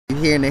You're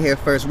hearing it here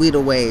first. We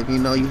the Wave. You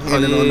know, you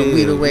hearing it on the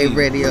We the Wave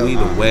radio. We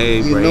the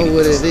Wave you radio. Know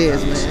what it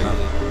is, man.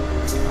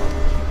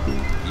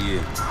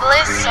 Yeah.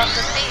 Bliss on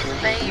the beat,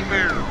 baby.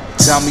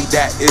 Tell me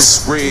that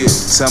it's real.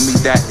 Tell me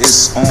that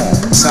it's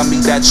on. Tell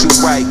me that you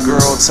right,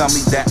 girl. Tell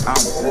me that I'm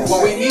on.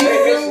 What we need to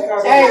do.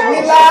 Hey,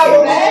 we live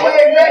on the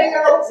Wave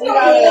Radio. We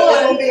got it's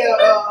gonna be a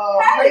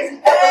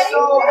crazy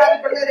episode. Happy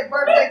belated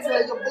birthday to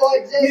your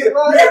boy Jay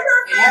Russ.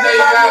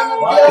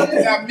 You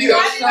got Big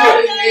Old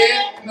Sean in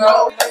there.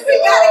 No,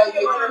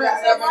 your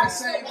friends up at the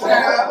same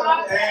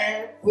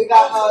time. We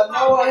got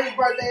Noah. His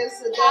birthday is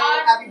today.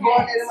 Happy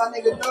birthday to my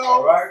nigga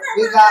Noah.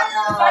 We got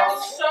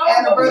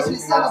anniversary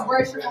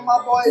celebration for my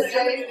boy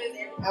Jay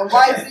and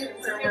Wifey. We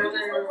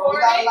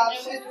got a lot of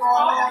shit going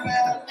on,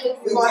 man.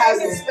 We're gonna have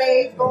some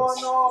spades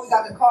going on. We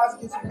got the Cards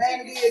Against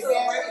Humanity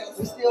again.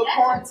 We still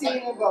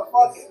quarantining, but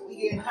fuck it, we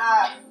getting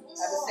high.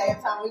 At the same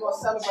time, we gonna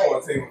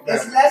celebrate.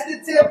 It's less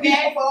than 10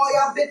 people for all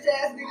y'all bitch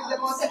ass niggas that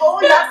gonna say, "Oh,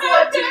 y'all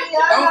 14,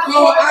 y'all don't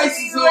call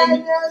ISIS on me."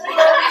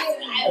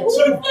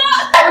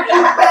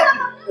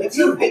 If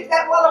you pick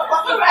that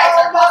motherfucking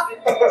phone up,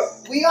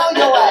 we on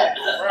your ass.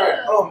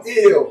 Right, I'm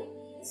ill.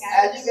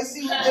 As you can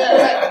see, we just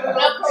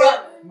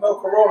no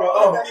corona,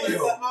 I'm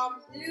ill.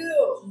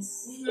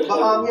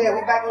 But yeah,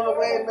 we back on the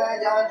way,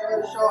 man. Y'all enjoy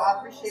the show. I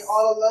appreciate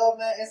all the love,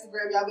 man.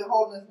 Instagram, y'all been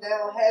holding us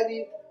down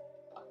heavy.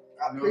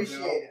 I appreciate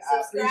it. I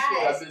appreciate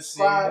it.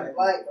 Subscribe,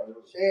 like,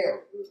 share.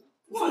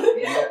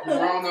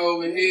 Corona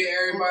over here,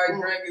 everybody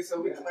drinking, so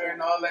we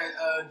clearing all that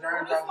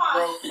germs out the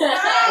throat.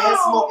 And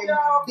smoking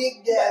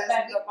big gas,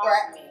 big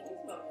crack.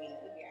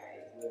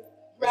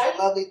 It's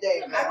a lovely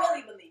day, man. I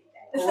really believe that.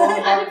 Corona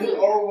about to be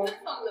over.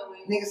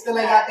 Niggas still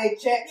ain't got their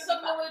checks. But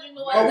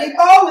we There's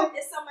bowling.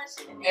 so much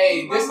shit in there.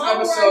 Hey, this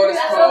episode is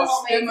called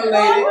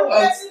Stimulated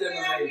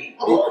Unstimulated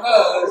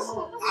because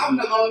I'm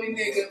the only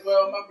nigga,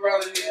 well, my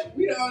brother here,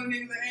 we the only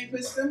niggas that ain't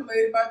been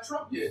stimulated by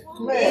Trump yet.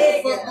 What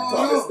the fuck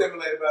going on?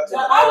 Stimulated about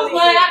Trump.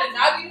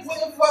 What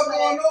the fuck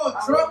going on,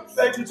 Trump?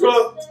 Thank you,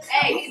 Trump.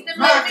 Hey, he's the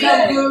My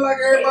Trump good like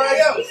everybody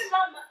else.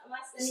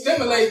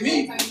 Stimulate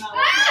me. I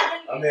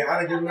mean, I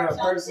didn't get around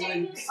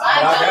personally, but I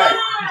got it.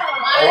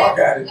 Oh, I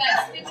got it.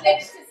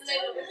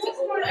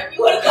 Stimulated, whatever you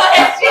want to call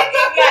that shit,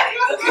 you got it,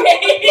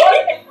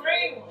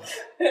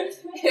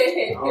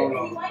 okay? I don't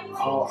know.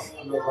 All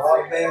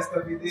the bad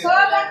stuff he did.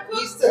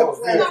 He's still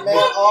playing, man.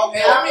 All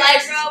Hey, I mean,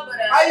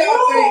 how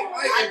y'all think,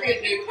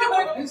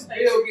 if this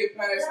bill get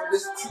passed for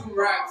this 2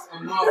 racks a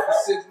month for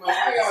 6 months,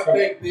 how y'all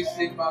think this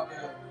shit about the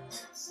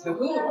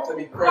hood to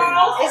be crazy?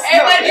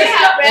 Everybody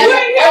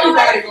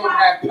gonna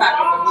have pack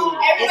on the hood.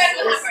 Everybody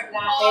gonna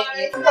have a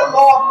It's the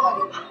law of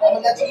money. I'm gonna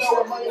let you know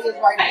what money is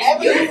right now.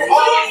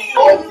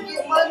 All you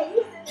get money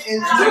is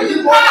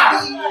you want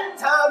to be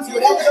times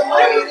whatever the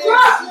money is.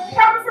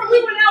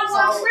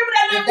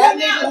 If that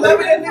nigga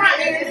living in that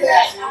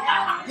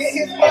get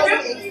his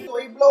money so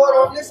he blow it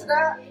on this and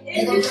that,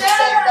 he gonna do the same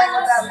thing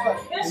with that money.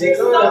 He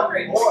could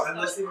more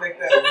unless he make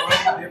that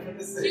one different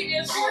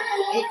decision.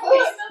 He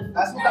could.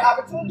 That's what the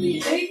opportunity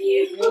is.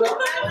 You know?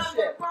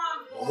 Shit.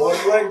 More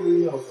than likely, you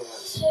know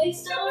somebody.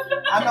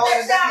 I know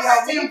it'll definitely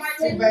help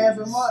me 2 bands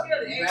a month.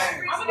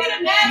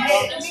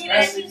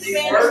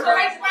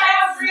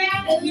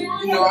 You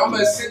know, I'm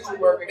an essential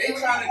worker. They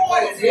trying to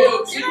put a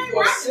bill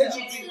for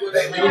essential people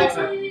that need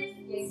it.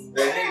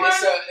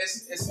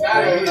 It's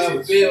not a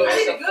bill,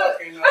 it's a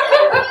fucking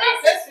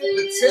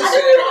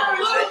petition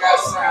that got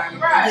signed.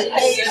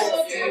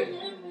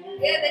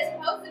 Yeah, they're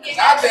supposed to get I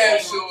damn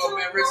sure have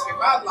been risking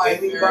my life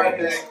every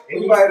day.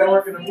 Anybody that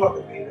work in the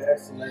public need to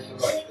actually make the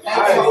right.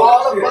 And for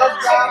all the bus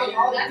drivers,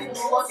 all the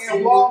people working at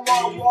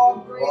Walmart,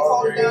 Walgreens,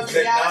 holding down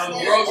the gas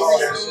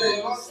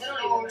stations.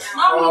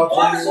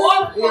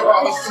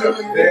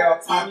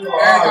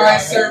 Everybody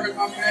serving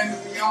my family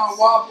beyond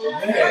Waffle.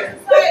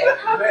 Man.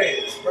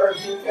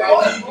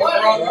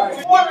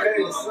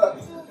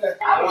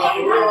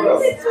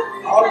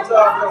 All the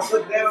jobs gonna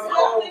put down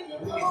on,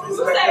 we can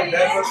respect them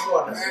that much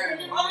more.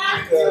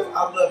 Because I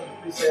love and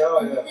appreciate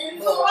all y'all.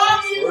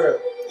 For real.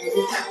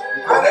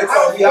 Because they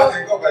told me I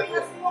can't go back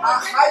there.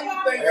 How you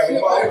think it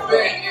would have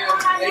been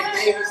if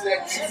they gave us that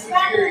 2-week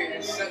period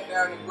and shut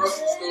down the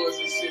grocery stores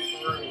and shit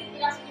for real?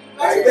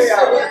 Like, they would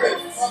have been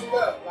fucked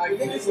up. Like,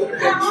 niggas would have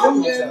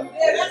been looting.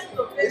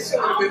 It should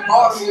have been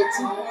Baltimore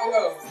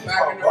 2.0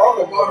 back in the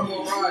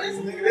Baltimore riots.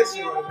 Nigga, this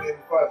shit would have been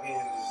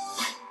fucking.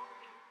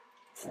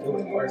 It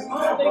was worse.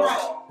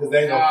 Because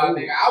they know food.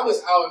 Nigga, I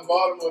was out in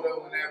Baltimore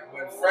though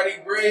when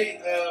Freddie Gray,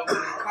 when the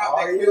cop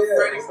that killed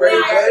Freddie Gray,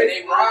 and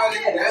they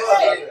rioted.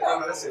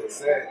 That shit was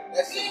sad.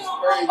 That shit was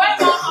crazy. That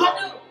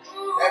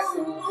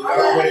shit was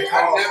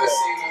I've never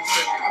seen no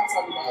shit. I'm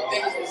talking about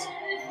niggas was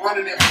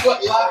running in Foot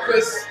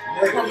Lockers,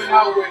 coming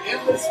out with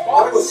endless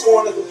I was bars.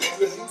 sworn to the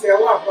detail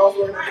lock. I was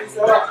working the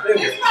detail lock.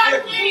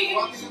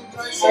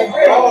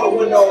 All the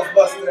windows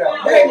busted out.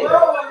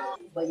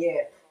 But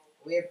yeah,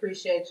 we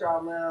appreciate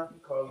y'all, man.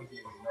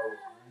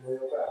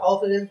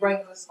 Hopefully this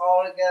brings us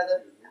all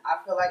together. I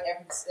feel like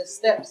every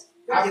steps.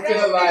 I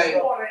feel like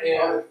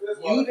if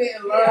you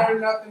didn't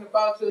learn nothing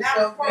about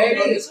yourself,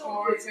 maybe it's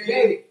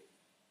quarantine.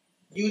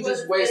 you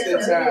just wasting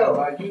time.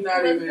 Like you're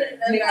not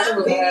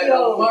supposed to have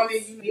no money.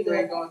 You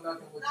ain't doing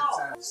nothing with your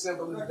time.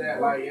 Simple as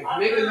that. Like if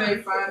niggas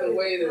ain't find a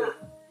way to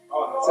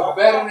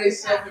better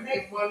themselves and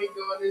make money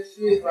doing this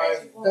shit,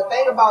 like the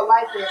thing about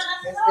life is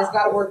it's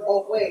gotta work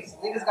both ways.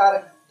 Niggas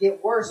gotta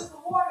get worse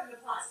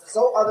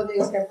so other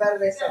niggas can better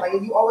themselves. Like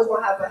if you always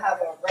gonna have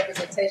a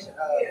representation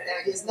of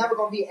it's never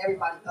gonna be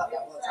everybody up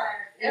at one time.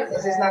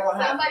 It's just not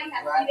gonna happen. Somebody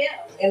has to be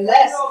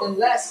there.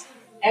 Unless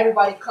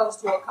everybody comes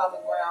to a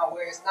common ground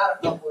where it's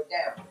not a up or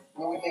down,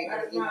 where we make it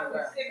an even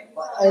ground.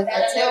 But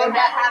until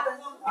that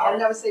happens, I'll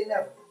never say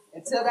never.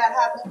 Until that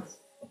happens,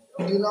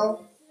 you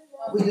know,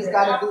 we just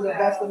gotta do the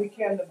best that we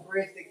can to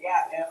bridge the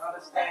gap and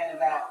understand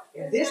that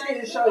if this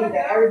didn't show you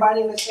that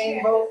everybody in the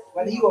same boat,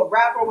 whether you a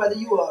rapper, whether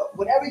you a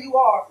whatever you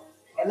are,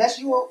 unless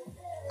you are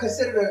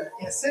considered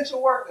an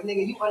essential worker,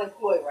 nigga, you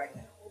unemployed right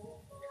now.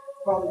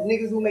 From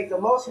niggas who make the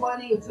most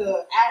money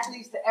to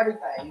athletes to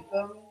everything, you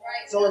feel me?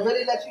 So it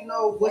really lets you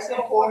know what's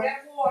important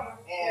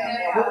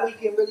and what we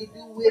can really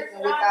do with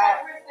and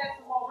without.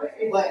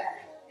 But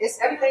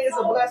everything is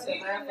a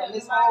blessing, man. From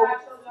this whole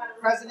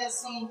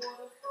presidency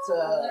to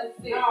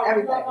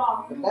everything.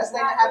 The best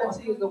thing that happened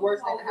to you is the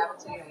worst thing that happened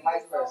to you and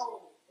vice versa.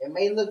 It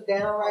may look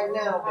down right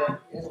now,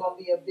 but it's going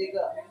to be a big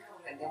up.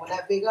 And then when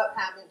that big up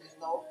happens, just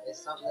know it's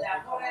something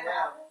that's going to come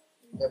around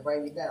that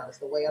bring you down. It's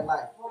the way of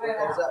life. What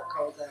goes up,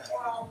 comes down.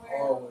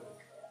 Always.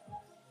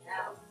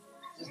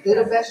 Just do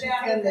the best you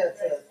can to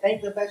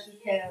think the best you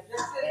can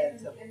and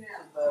to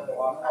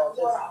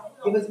just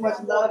give as much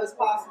love as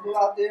possible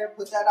out there.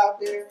 Put that out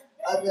there.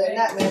 Other than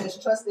that, man,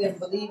 just trust and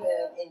believe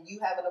in you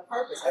having a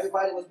purpose.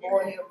 Everybody was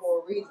born here for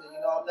a reason. You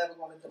know, I'm never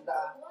going to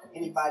deny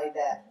anybody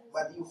that.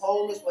 Whether you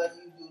homeless, whether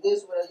you do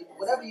this,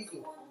 whatever you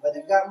do, whether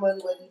you got money,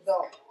 whether you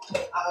don't,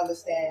 I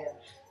understand.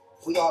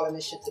 We all in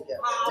this shit together.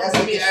 That's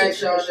Let me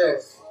ask y'all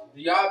this.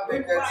 Do y'all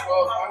think that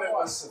 1,200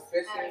 was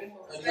sufficient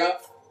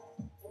enough?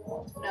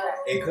 No.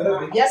 It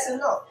could be. Yes and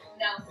no.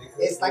 No.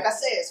 It's like I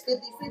said, it's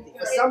 50-50.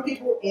 For some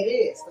people, it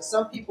is. For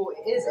some people,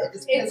 it isn't. It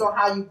just depends on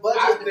how you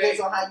budget. It depends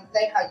on how you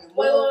think, how you move.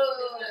 Wait.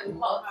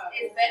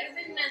 It's better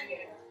than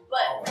nothing.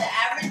 But the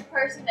average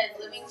person that's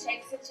living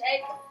check to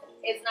check,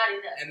 it's not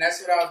enough. And that's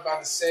what I was about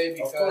to say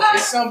because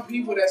there's some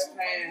people that's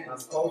paying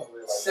 $1,700,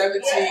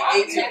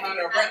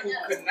 $1,800 rent who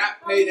could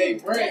not pay their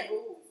rent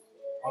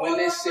when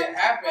this shit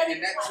happened,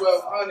 and that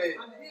 $1,200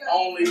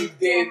 only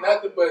did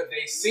nothing but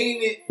they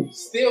seen it,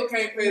 still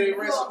can't pay their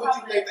rent. So what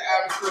you think the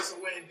average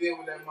person went and did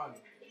with that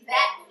money?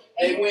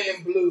 They went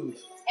and blew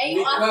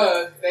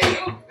because they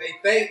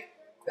think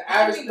the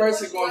average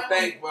person gonna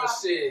think, well,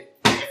 shit,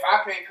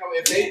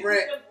 if they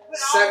rent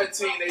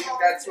 17, they just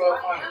got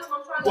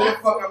 1,200. Where the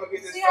fuck I'm gonna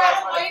get this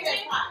 500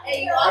 from?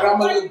 But I'm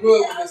gonna look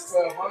good with this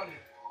 1,200.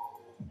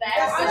 But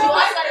you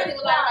also gotta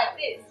think about it like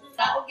this.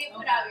 God will get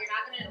put out. You're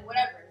not gonna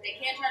whatever. They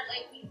can't charge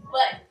late fees,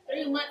 but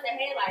 3 months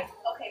ahead, like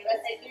okay,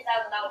 let's say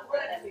 $3,000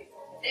 for that.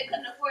 They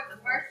couldn't afford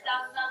the first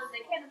 $1,000.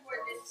 They can't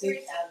afford this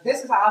 $3,000.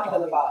 This is how I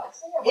feel about it.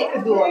 It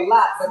could do a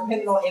lot,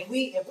 depending on if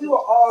we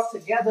were all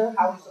together,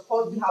 how we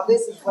supposed to be. How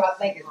this is what I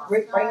think is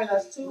bringing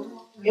us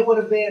to. It would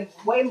have been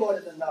way more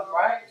than enough,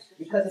 right?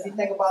 Because if you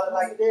think about it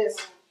like this,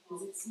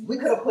 we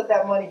could have put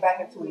that money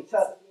back into each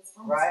other,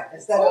 right?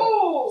 Instead of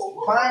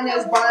buying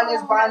this, buying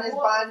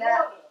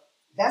that.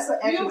 That's an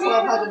extra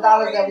 $1,200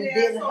 that we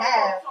didn't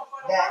have.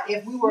 That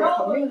if we were a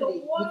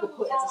community, we could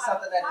put into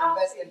something that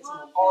invests into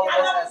all of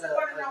us as a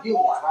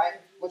unit, right?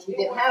 Which we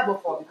didn't have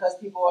before because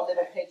people are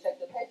living paycheck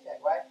to paycheck,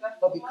 right?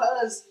 But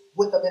because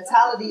with the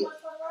mentality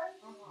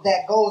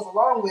that goes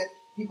along with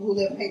people who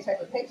live paycheck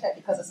to paycheck,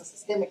 because it's a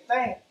systemic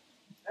thing,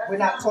 we're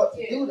not taught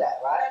to do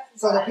that, right?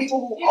 So the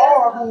people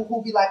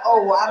who be like,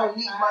 oh, well, I don't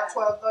need my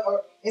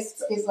 1,200.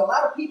 It's a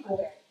lot of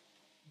people,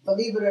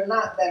 believe it or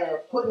not, that are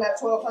putting that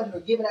 1,200 or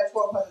giving that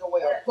 1,200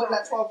 away, or putting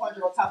that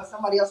 1,200 on top of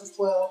somebody else's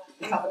 12,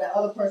 on top of that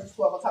other person's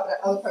 12, on top of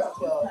that other person's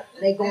 12,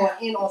 and they going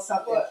in on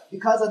something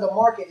because of the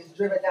market is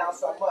driven down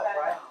so much,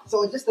 right?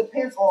 So it just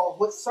depends on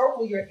what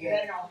circle you're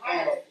in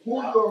and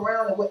who you're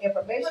around and what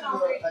information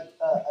you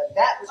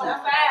adapt to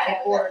in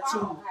order to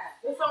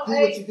do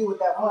what you do with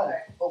that money.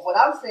 But what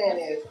I'm saying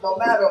is, no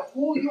matter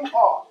who you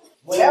are,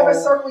 whatever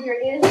circle you're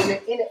in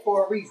it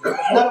for a reason.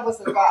 None of us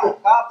are God.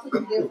 God put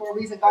you there for a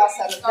reason. God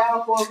set us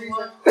down for a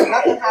reason.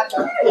 Nothing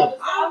happens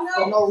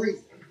for no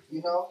reason,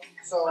 you know?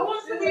 So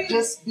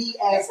just be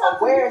as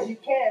aware as you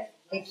can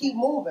and keep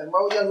moving,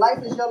 bro. Your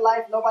life is your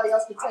life. Nobody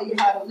else can tell you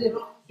how to live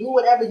it. Do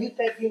whatever you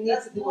think you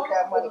need to do with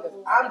that money, because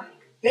I'm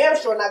damn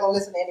sure not going to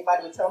listen to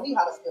anybody to tell me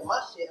how to spend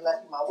my shit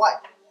unless you're my wife.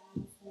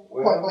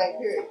 Point blank,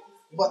 period.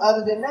 But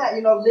other than that,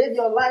 you know, live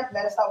your life,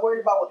 man, and stop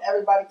worrying about what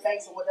everybody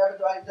thinks or what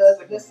everybody does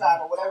on this side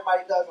or what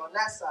everybody does on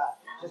that side.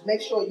 Just make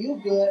sure you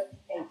good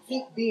and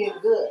keep being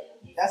good.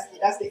 That's the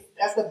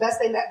best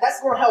thing. That's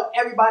going to help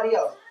everybody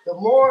else.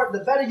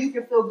 The better you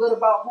can feel good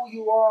about who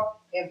you are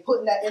and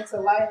putting that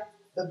into life,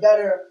 the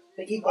better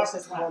the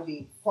ecosystem will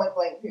be. Point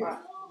blank, period.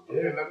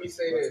 Yeah, let me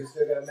say this. You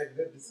still got to make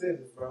good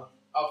decisions, bro.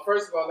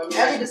 First of all, let me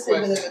Every ask you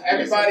a decision is question. a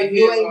Everybody decision.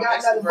 here You is ain't on got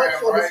nothing but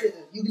Instagram, your right?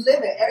 decision. You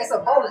live it, and it's a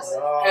bonus.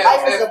 Have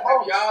Life is a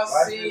bonus. y'all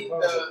seen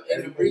in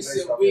the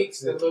recent weeks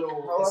the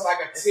little? It's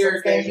like a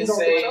tier game You to don't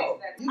say. control.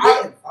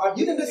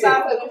 You can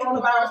decide for the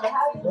coronavirus to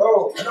happen.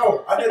 Bro,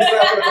 no, I didn't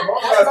decide for the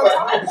coronavirus.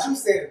 Like, but you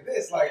said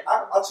this. Like,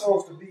 I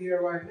chose to be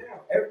here right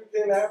now.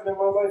 Everything that happened in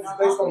my life is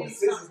based on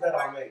decisions that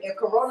I made. If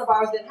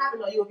coronavirus didn't happen,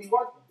 though, you would be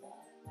working.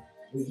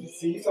 You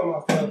see, you talking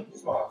about stuff. You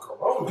talking about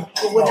corona.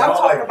 But what y'all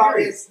talking about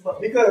is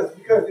because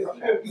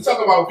You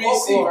talking about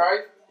BC, right?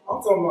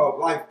 I'm talking about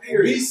life,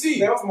 period. BC.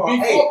 They talking about,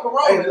 Before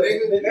Corona, they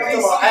nigga. talking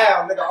about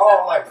Al, nigga,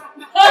 all life.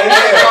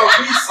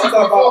 BC I'm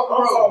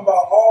talking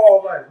about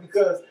all life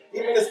because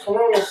even this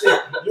Corona shit,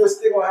 you're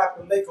still gonna have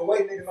to make a way,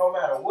 nigga, no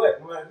matter what.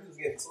 No matter if you was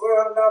getting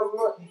 $1,200 a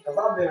month, because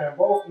I've been in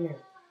both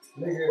ends.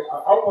 Nigga,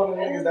 I'm one of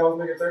the niggas that was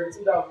making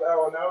 $32 an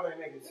hour, now I'm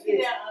making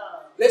shit.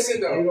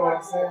 Listen though, You know what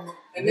I'm saying?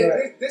 and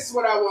this is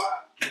what I want.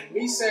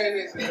 Me saying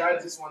this is I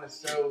just want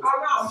to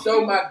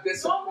show my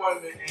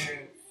disappointment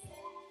and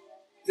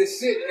the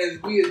shit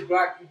as we as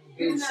black people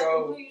do.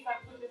 So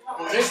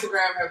on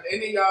Instagram, have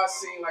any of y'all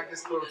seen like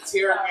this little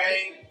tier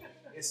game?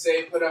 It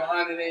say put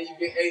 100 in, you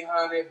get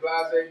 800,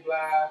 blah blah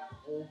blah.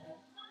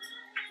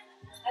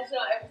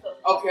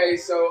 Okay,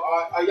 so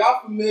are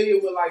y'all familiar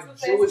with like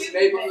Jewish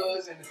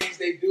neighborhoods and the things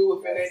they do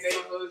within their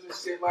neighborhoods and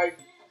shit, like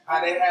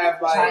how they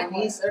have like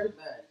Chinese,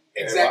 everything.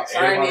 Exact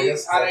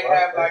Chinese, how they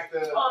have like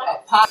the A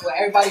pot where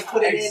everybody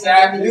put it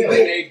exactly in. when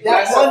they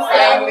bless a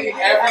family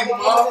every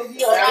month.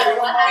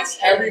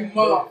 Every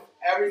month.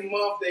 Every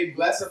month they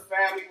bless a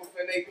family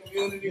within their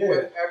community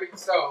with every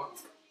so.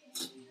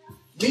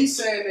 Me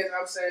saying this,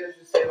 I'm saying this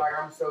to say like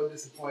I'm so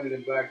disappointed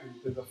in black people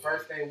because the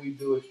first thing we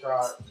do is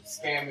start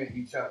scamming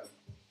each other.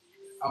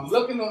 I'm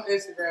looking on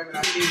Instagram and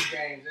I see these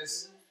games.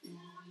 It's,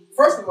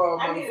 first of all,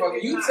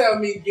 motherfucker, you tell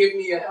me give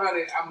me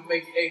 100, I'm gonna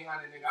make it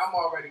 800, nigga. I'm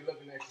already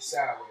looking at you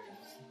sideways.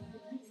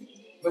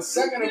 But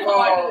second of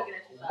all,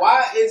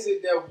 why is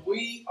it that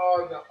we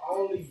are the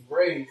only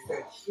race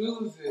that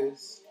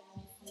chooses,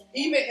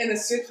 even in a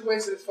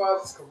situation as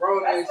far as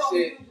Corona and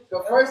shit,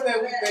 the first thing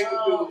we think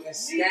to do is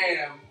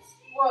scam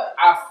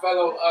our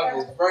fellow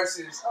others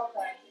versus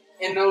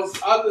in those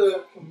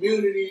other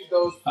communities,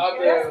 those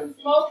other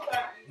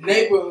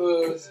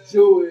neighborhoods,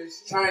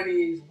 Jewish,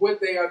 Chinese, what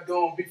they are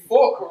doing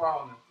before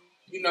Corona.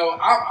 You know,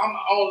 I'm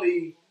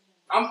only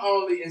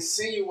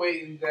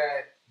insinuating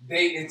that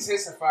they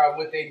intensify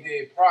what they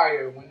did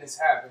prior when this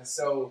happened.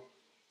 So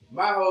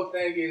my whole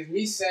thing is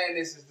me saying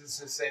this is just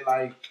to say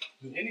like,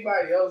 do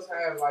anybody else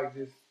have like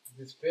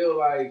this feel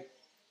like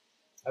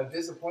a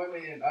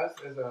disappointment in us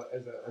as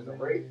a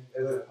race,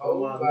 as a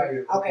whole?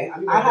 Like, okay,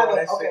 I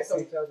have so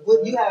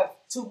you have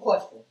two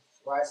questions,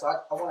 right? So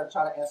I want to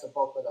try to answer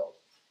both of those.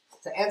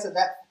 To answer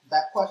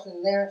that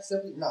question there,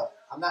 simply no,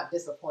 I'm not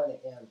disappointed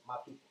in my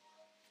people.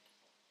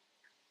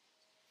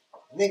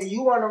 Nigga,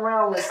 you weren't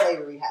around when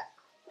slavery happened.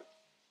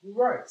 You're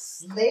right.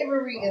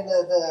 Slavery and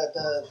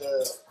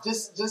the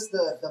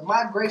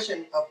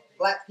migration of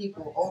black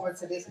people over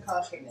to this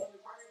continent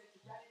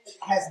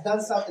has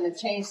done something and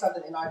changed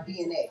something in our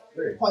DNA.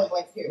 Point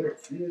blank period.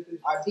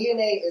 Our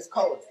DNA is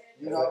coded,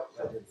 you know.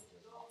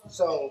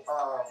 So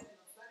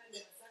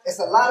it's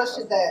a lot of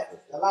shit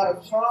a lot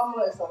of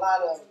trauma, it's a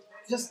lot of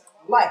just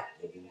life,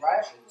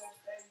 right?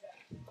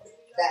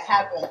 That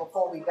happened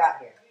before we got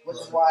here, which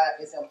is why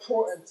it's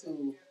important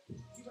to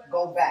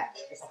go back.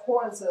 It's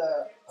important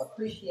to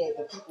appreciate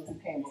the people who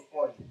came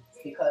before you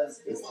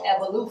because it's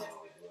evolution.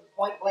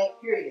 Point blank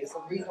period. It's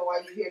a reason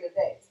why you're here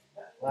today,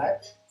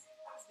 right?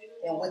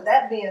 And with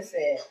that being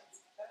said,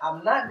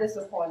 I'm not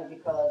disappointed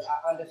because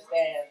I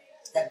understand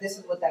that this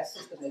is what that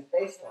system is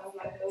based on.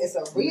 It's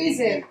a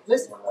reason.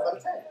 Listen, I'm gonna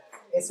tell you.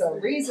 It's a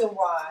reason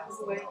why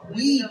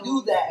we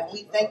do that and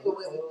we think the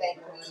way we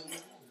think.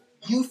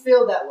 You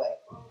feel that way,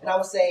 and I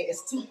would say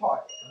it's two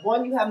parts.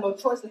 One, you have no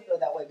choice to feel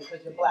that way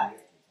because you're black.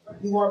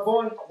 You weren't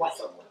born white.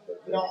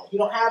 You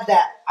don't have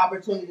that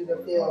opportunity to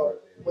feel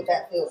what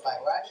that feels like,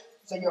 right?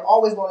 So you're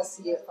always going to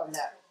see it from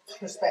that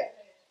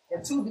perspective.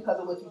 And two, because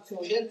of what you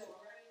tuned into,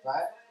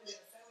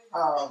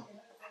 right?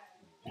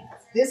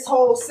 This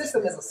whole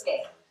system is a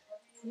scam.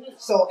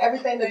 So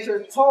everything that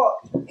you're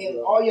taught in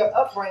all your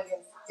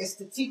upbringing is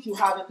to teach you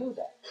how to do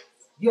that.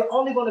 You're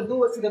only going to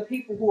do it to the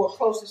people who are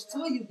closest to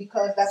you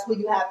because that's who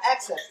you have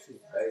access to.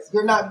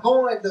 You're not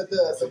going,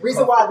 the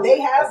reason why they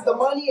have the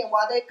money and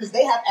why because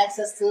they have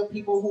access to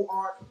people who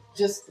aren't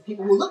just the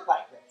people who look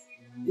like them.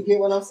 You get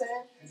what I'm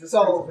saying?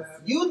 So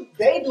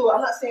they do it.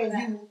 I'm not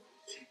saying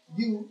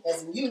you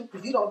as in you,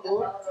 because you don't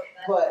do it,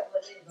 but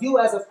you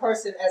as a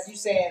person, as you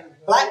saying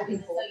black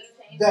people,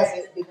 does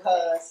it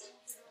because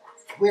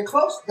we're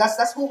close.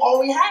 That's who all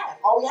we have.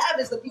 All we have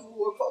is the people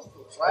who are close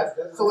to us, right?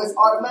 So it's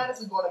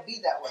automatically going to be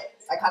that way.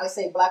 Like how they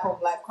say black on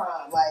black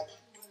crime. Like,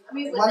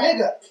 my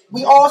nigga,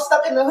 we all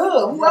stuck in the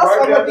hood. Who else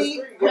going to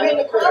be committing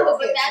the crime against?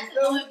 But that's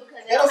annoying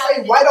because they don't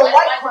say white on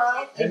white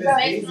crime.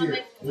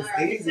 Exactly.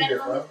 It's easier,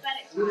 bro.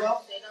 You know?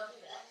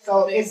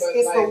 So it's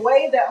the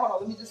way that, hold on,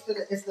 let me just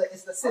finish. It's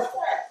the system,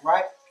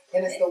 right?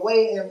 And it's the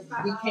way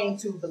we came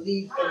to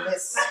believe in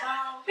this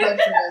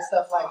pension and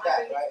stuff like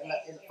that, right?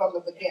 From the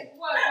beginning.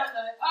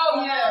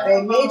 Oh yeah.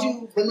 They made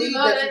you believe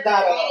that you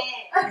got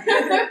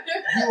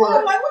you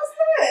were like, what's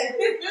that?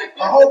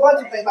 a whole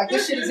bunch of things. Like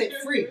this shit isn't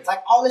free.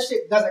 Like all this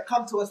shit doesn't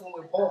come to us when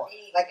we're born.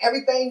 Like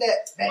everything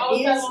that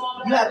is,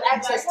 you have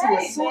access to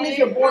as soon as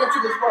you're born into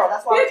this world.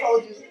 That's why I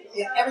told you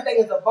everything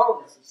is a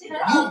bonus.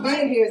 You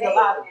being here is the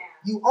lottery.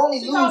 You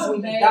only lose when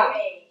you die.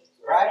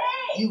 Right?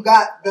 You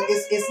got the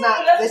it's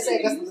not they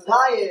say that's the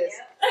lie is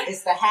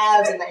it's the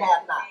haves and the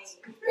have-nots.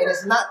 And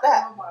it's not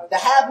that. The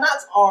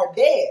have-nots are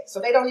dead, so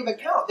they don't even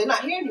count. They're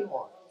not here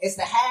anymore. It's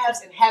the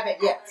haves and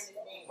haven't yet.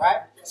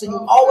 Right? So you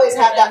always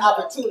have that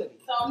opportunity.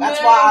 That's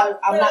why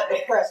I'm not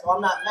depressed or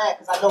I'm not mad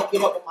because I don't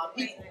give up on my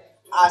people.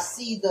 I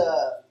see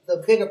the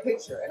bigger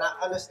picture and I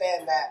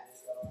understand that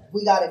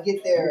we gotta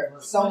get there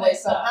some way,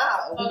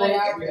 somehow, and we're gonna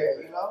get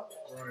there, you know?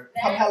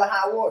 Come hella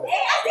high water.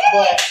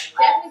 But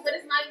definitely, but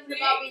it's not even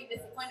about being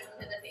disappointed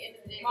because at the end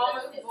of the day, it's not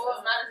a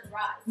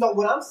surprise. no,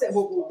 what I'm saying,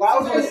 what I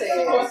was gonna say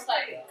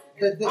is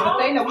the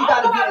thing that we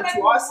gotta get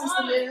into our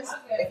system is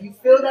if you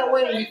feel that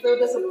way and you feel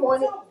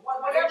disappointed,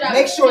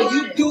 make sure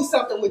you do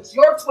something with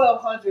your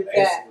 1,200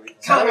 that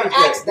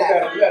counteracts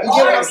that. You get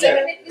what I'm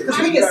saying? Because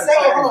we can say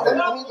it. Hold on,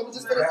 let me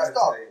just finish this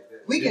thought.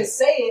 We can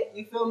say it,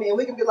 you feel me, and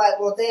we can be like,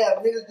 well, damn,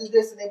 niggas do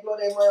this and they blow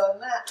their money on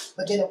that.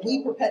 But then if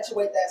we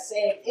perpetuate that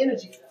same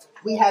energy,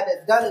 we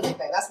haven't done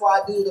anything. That's why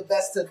I do the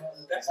best to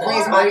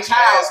raise my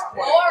child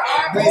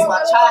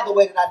the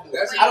way that I do.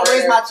 I don't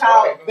raise my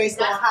child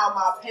based on how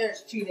my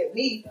parents treated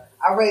me.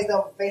 I raise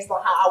them based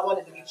on how I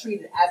wanted to be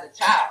treated as a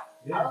child.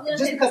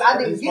 Just because I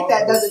didn't get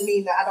that doesn't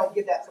mean that I don't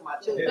give that to my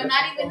children. But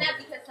not even that,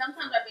 because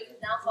sometimes our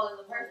biggest downfall as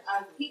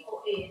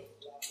people is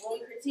when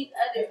we critique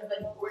others,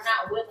 but we're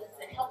not willing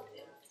to help them.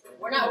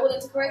 We're not willing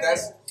to correct them.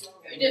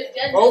 You're just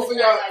judging both of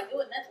y'all. like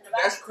doing nothing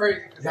about That's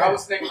crazy because I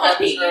was thinking about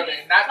this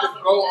earlier. Not to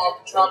go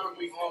off the topic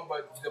we on,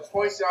 but the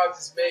points y'all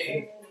just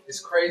made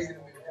is crazy to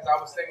me because I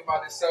was thinking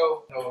about it.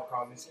 So, no,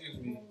 Colin, excuse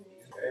me.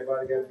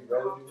 Everybody got to be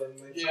ready.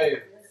 Yeah.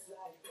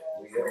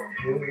 You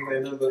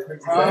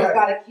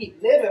gotta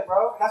keep living,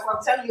 bro. That's what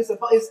I'm telling you.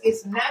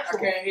 It's natural. I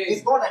can't hear you.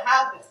 It's gonna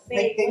happen.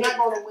 They're not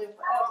gonna win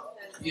forever.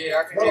 Yeah,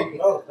 I can hear you.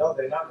 No,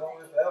 they're not going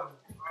to win forever.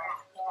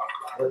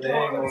 But they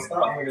ain't gonna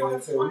stop winning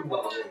until we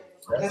want to win.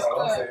 That's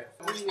all I'm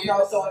saying. You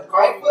know, so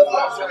right foot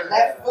up,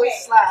 left foot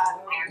slide,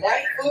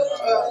 left foot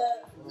up,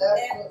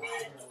 left foot.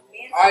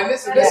 All right,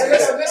 listen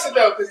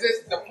though, because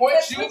the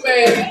point you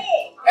made.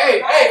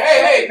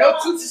 Hey, no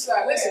tootsie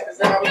slide. Listen, because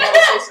I was about to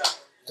say something.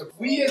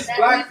 We as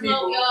black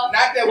people,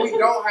 not that we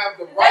don't have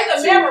the right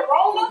to,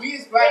 but we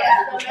as black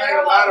people complain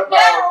a lot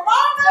about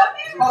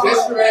the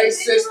judiciary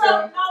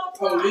system,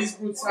 police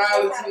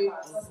brutality.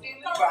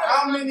 But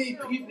how many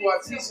people are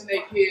teaching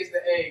their kids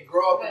that, hey,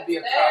 grow up and be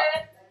a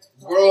cop?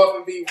 Grow up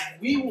and be.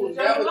 We will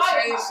never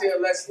change here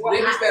unless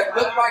niggas that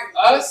look like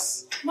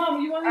us are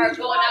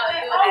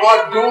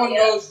doing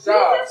those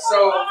jobs.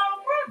 So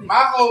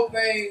my whole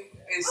thing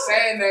is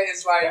saying that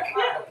it's like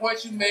the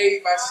point you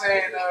made by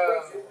saying,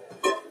 damn,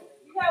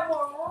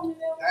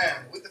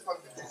 what the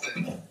fuck did you say?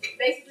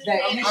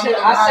 That you should,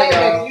 I say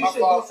that you should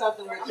do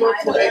something with your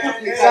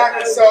children.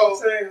 Exactly. So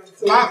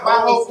my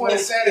whole point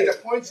is saying that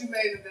the point you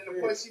made and then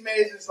the point she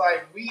made is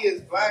like we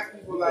as black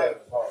people,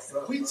 like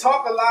we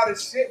talk a lot of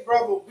shit,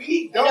 bro, but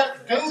we don't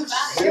do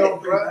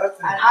shit, bro.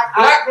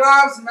 Black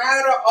Lives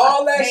Matter,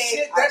 all that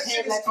shit. That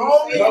shit is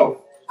only.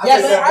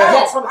 Yes,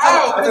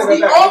 because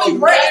we only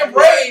rant and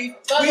rave.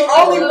 We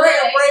only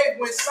rant and rave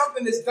when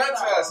something is done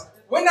to us.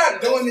 We're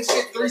not doing this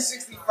shit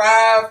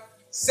 365,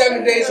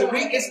 7 days a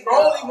week. It's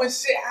only when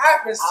shit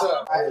happens to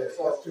us.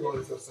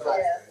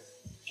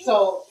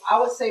 So I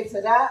would say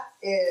to that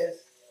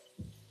is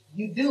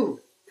you do.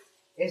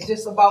 It's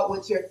just about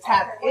what you're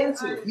tapped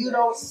into. You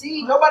don't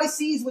see, nobody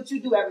sees what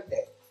you do every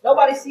day.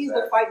 Nobody sees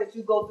the fight that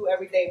you go through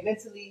every day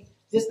mentally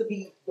just to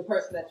be the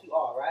person that you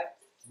are, right?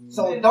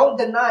 So don't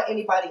deny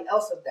anybody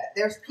else of that.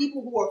 There's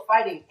people who are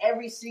fighting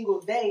every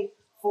single day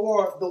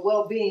for the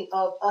well-being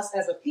of us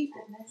as a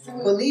people.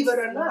 Believe it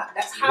or not,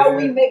 that's how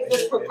we make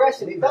this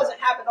progression. It doesn't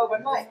happen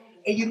overnight.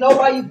 And you know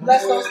why you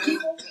bless those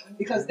people?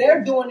 Because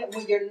they're doing it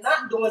when you're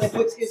not doing it,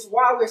 which is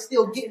why we're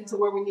still getting to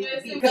where we need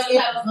to be. Because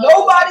if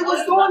nobody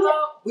was doing it,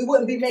 we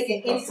wouldn't be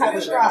making any type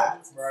of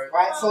strides,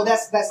 right? So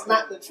that's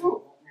not the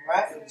truth,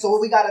 right? So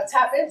what we got to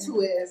tap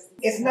into is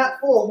it's not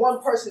for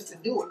one person to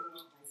do it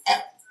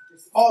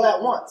all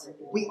at once.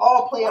 We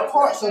all play a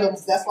part. So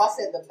that's why I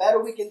said the better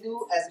we can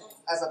do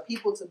as a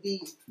people to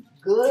be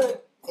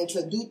good and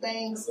to do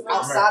things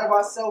outside of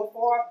ourselves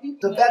for our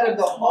people, the better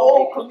the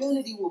whole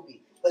community will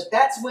be. But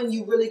that's when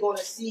you really going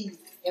to see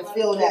and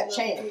feel that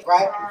change,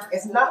 right?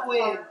 It's not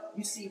when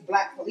you see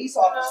black police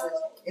officers.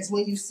 It's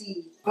when you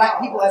see black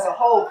people as a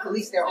whole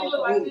police their own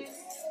communities.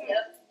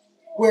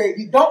 Where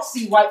you don't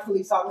see white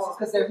police officers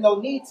because there's no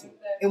need to.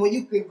 And when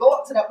you can go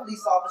up to that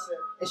police officer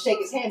and shake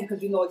his hand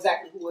because you know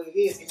exactly who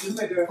he is and you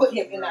put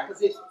him in that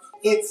position.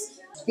 It's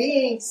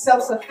being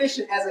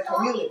self-sufficient as a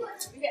community.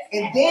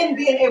 And then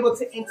being able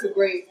to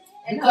integrate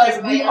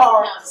because we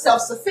are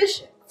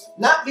self-sufficient.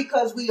 Not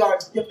because we are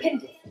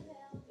dependent.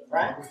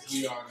 Right? Which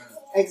we are now.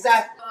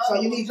 Exactly. So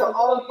you need your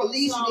own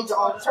police, you need your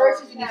own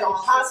churches, you need your own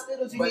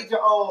hospitals, you need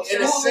your own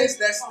in a schools. sense,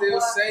 that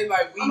still say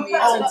like we need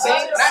to, Own not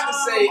banks, to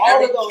say all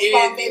every of those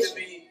kid need to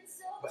be,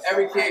 but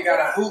every kid got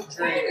a hoop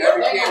dream.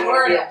 Every kid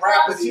want to be a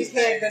rapper. But you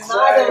can't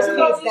deny those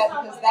kids that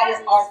because that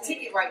is our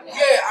ticket right now.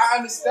 Yeah, I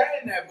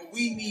understand that, but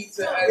we need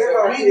to,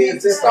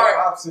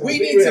 we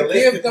need to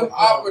give them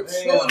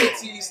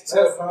opportunities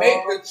to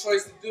make the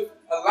choice to do.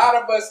 A lot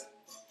of us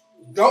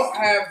don't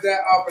have that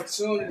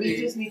opportunity.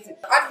 We just need to.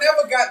 I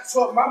never got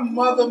taught. My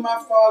mother,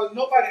 my father,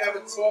 nobody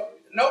ever taught.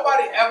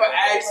 Nobody ever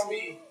asked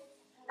me.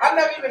 I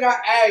never even got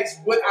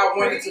asked what I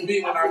wanted to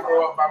be when I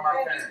grew up by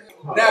my parents.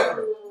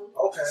 Never.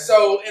 Okay.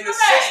 So in a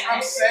sense,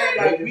 I'm saying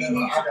like we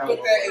need to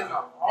put that in the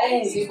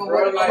home,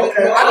 bro. Like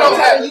Okay. I don't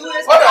have.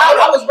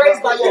 I was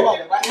raised by your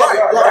mother, right?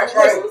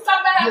 Right.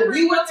 What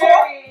we were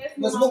taught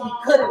was what we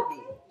couldn't be.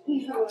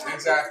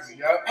 Exactly.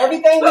 Yep.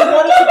 Everything we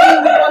wanted to be,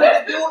 we wanted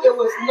to do. It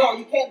was no,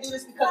 you can't do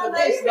this because of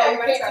this. No, you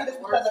can't do this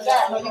because of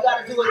that. No, you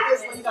got to do it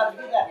this way. You got to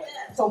do that way.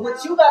 So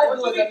what you got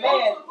to do as a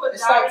man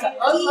is start to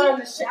unlearn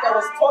the shit that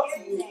was taught to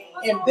you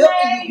and built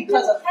in you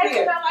because of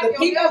fear.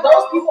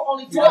 Those people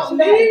only taught you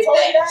that and told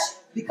you that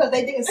because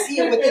they didn't see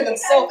it within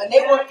themselves and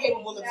they weren't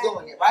capable of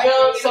doing it, right?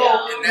 So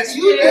what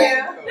you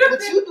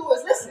do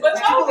is listen. What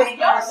you do is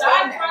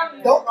understand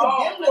that. Don't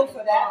condemn them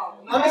for that.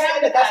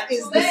 Understand that that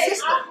is the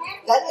system.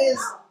 That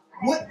is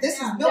what this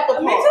is built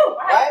upon,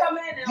 right?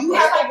 You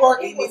have to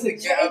work We need to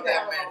get out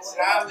that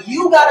mentality.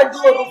 You gotta do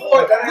it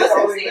before.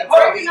 Listen,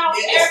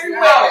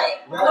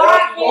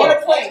 on a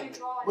plane,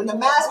 when the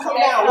mask come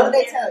down, what do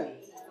they tell you?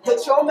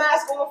 Put your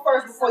mask on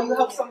first before you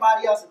help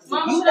somebody else. If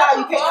you die,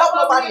 you can't help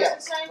nobody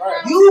else.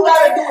 Right. You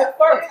gotta do it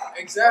first.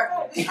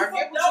 Exactly. I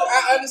get what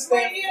I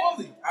understand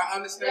fully. I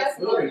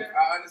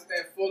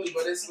understand fully,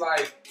 but it's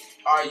like,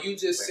 you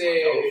just said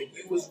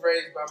you was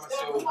raised by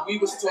myself. We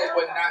was taught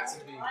what not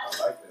to be.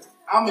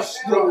 I'm a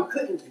strong.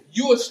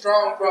 You a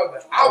strong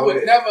brother. I would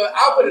have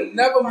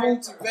never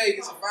moved to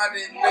Vegas if I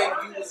didn't think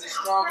you was as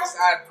strong as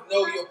I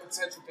know your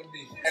potential can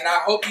be. And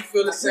I hope you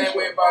feel the same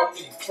way about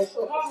me.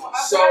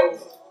 So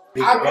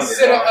I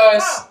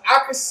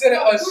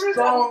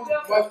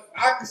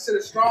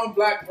consider strong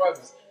black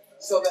brothers.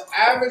 So the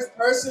average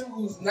person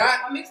who's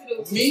not me,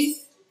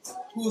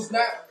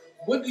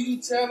 what do you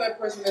tell that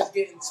person that's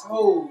getting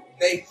told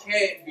they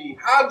can't be?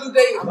 How do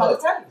they? Hold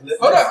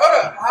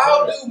up.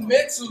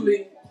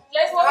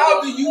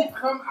 How do you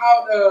come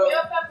out of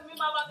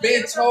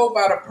being told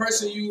by the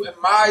person you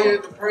admire,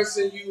 the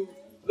person you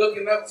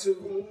looking up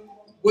to,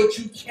 what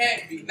you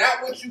can't be?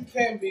 Not what you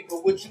can be,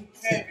 but what you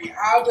can't be.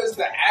 How does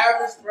the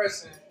average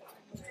person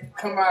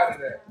come out of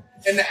that?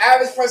 And the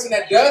average person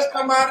that does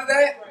come out of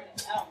that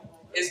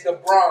is the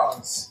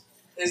bronze,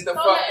 is the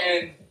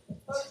fucking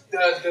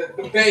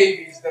the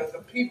babies,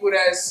 the people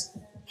that's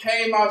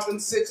came out from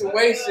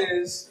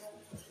situations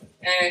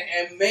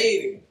and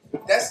made it.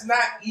 That's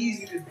not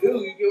easy to do.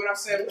 You get what I'm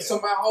saying? So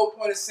my whole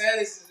point of saying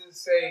this is to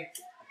say,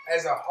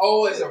 as a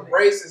whole, as a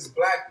race, as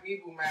black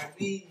people, man,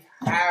 we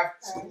have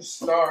to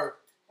start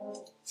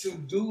to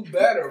do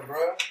better,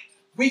 bro.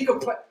 We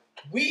could play.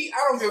 I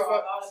don't give a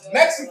fuck.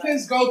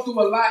 Mexicans go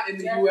through a lot in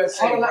the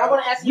USA. I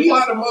want to ask you We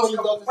are the most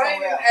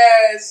complaining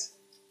as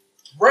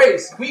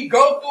race. We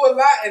go through a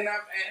lot, and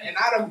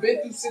I done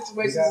been through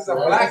situations as a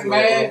black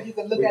man. You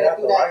can look at it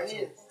through that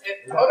lens.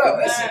 Hold up,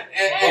 listen.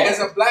 And as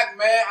a black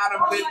man, I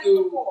done been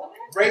through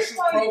racial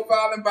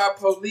profiling by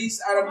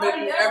police. I done been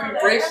through every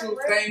racial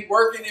thing,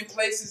 working in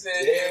places,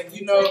 and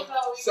you know.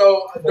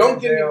 So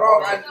don't get me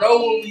wrong. I know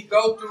what we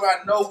go through.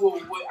 I know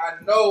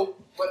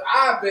what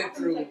I've been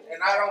through,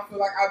 and I don't feel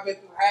like I've been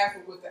through half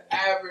of what the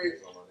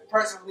average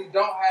person who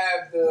don't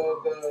have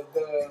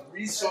the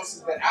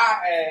resources that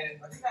I had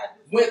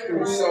went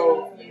through.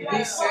 So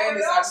me saying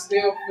this, I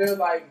still feel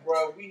like,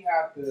 bro, we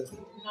have to.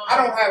 I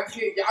don't have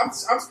kids.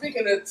 I'm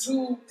speaking of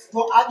two.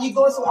 Well, I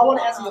want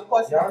to answer your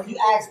question. You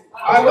asked me.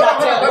 Let me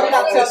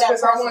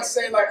want to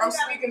say, like, I'm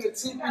speaking to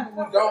two people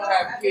who don't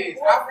have kids.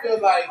 I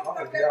feel like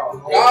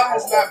God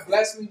has not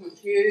blessed me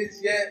with kids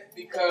yet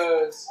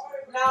because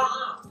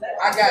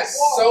I got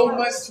so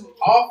much to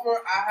offer.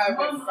 I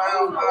haven't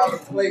found how to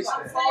place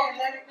that.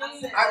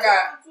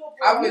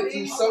 I've been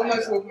through so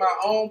much with my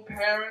own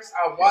parents.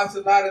 I watch a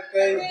lot of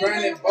things.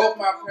 Granted, both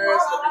my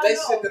parents, the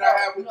relationship that I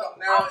have with them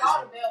now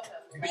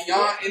is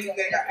beyond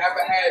anything I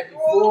ever had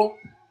before.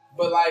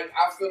 But like,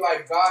 I feel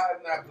like God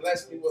has not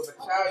blessed me with a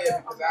child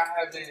yet because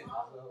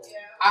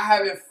I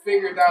haven't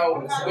figured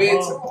out where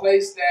to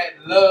place that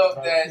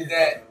love, that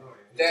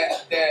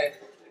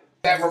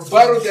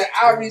rebuttal that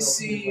I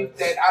received,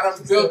 that I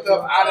done built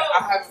up.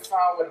 I haven't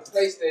found where to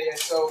place that yet.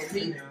 So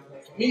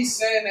me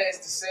saying that is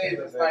to say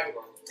that, like,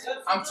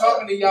 I'm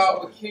talking to y'all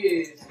with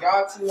kids.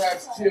 Y'all two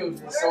have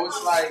children, so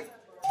it's like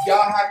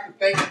y'all have to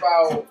think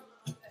about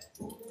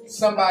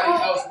somebody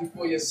else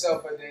before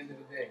yourself at the end of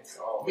the day.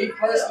 Me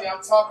personally,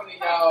 I'm talking to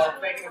y'all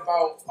thinking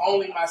about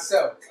only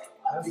myself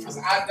because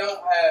I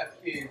don't have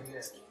kids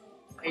yet.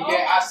 And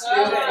yet I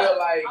still feel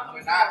like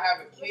when I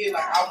have a kid,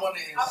 like I want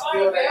to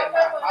instill that in my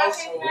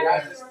household.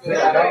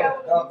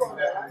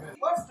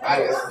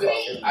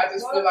 I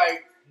just feel like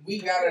we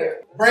gotta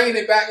bring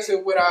it back to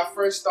what I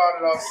first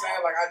started off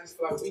saying. Like, I just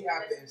feel like we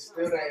have to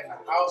instill that in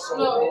the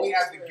household. And we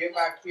have to give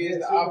our kids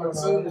the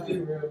opportunity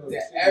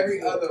that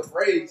every other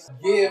race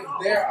give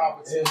their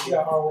opportunity.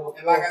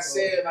 And like I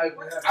said, like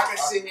I can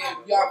sit here,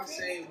 y'all can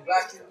say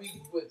black people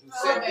we go through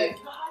same thing.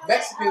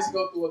 Mexicans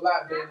go through a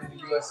lot being in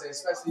the USA,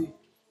 especially.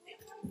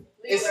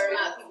 It's,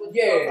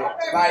 yeah,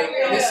 like,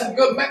 and there's some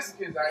good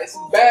Mexicans, right? It's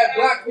some bad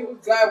black people,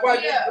 bad white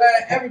people,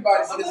 bad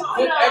everybody, but it's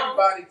good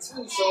everybody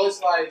too. So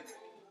it's like,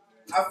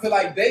 I feel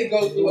like they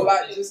go through a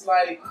lot, just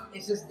like.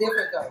 It's just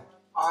different though.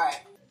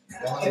 Alright.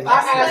 If I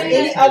ask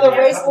any other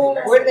race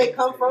where do they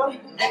come from,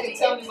 they can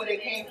tell me where they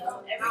came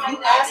from. If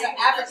you ask an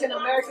African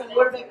American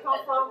where do they come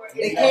from,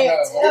 they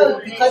can't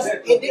tell you because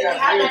it didn't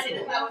happen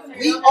to them.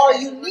 We are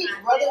unique,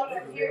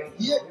 brother.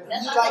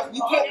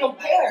 You can't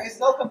compare. It's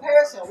no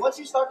comparison. Once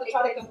you start to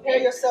try to compare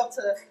yourself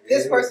to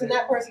this person,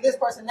 that person, this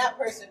person, that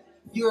person,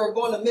 you're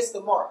going to miss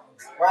the mark,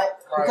 right?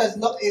 Because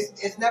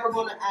it's never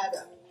going to add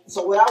up.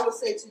 So what I would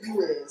say to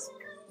you is,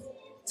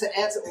 to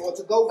answer or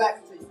to go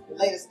back to the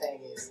latest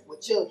thing is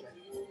with children.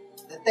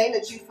 The thing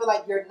that you feel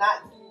like you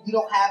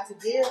don't have to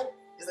give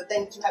is the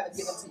thing that you haven't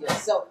given to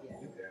yourself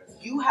yet.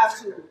 You have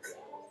to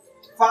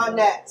find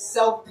that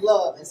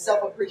self-love and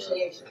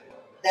self-appreciation,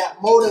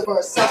 that motive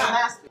or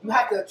self-mastery. You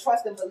have to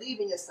trust and believe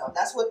in yourself.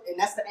 That's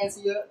to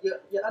answer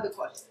your other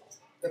question.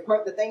 The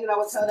thing that I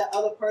would tell that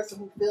other person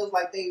who feels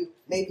like they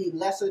may be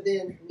lesser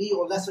than me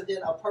or lesser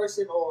than a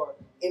person or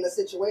in a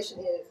situation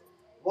is,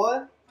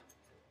 one,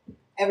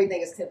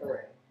 everything is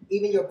temporary.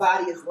 Even your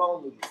body is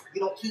wrong with you.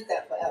 You don't keep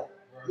that forever.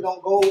 You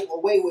don't go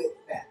away with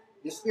that.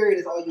 Your spirit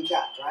is all you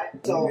got, right?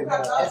 So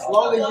as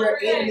long as you're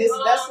in this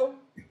vessel,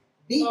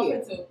 be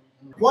here.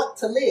 Want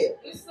to live.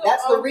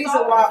 That's the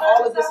reason why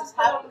all of this is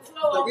happening.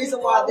 The reason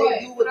why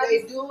they do what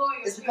they do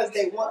is because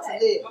they want to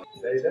live.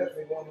 They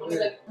definitely want to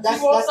live. That's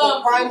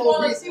the primal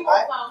reason,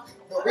 right?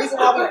 The reason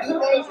why we do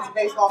things is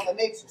based off the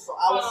nature. So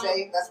I would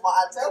say that's why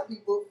I tell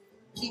people,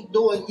 keep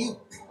doing you.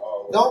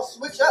 Don't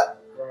switch up.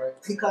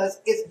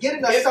 Because it's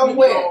getting us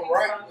somewhere.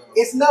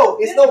 It's no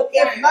if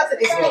nothing.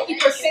 It's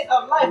 50%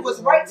 of life. What's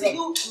right to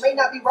you may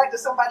not be right to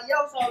somebody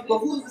else. But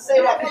who's to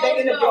say that? Because they're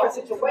in a different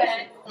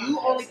situation. You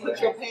only put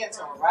your pants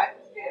on, right?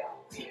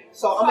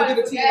 So I'm gonna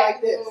give it to you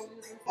like this.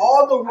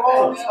 All the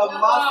wrongs of my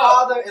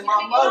father and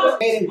my mother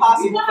made it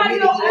possible for me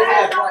to even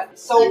have right.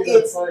 So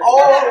it's all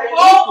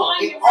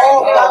equal. It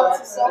all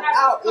balances itself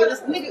out.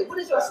 Nigga, what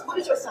is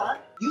your sign?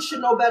 You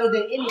should know better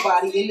than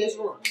anybody in this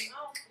room.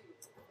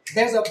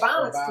 There's a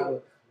balance to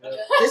it.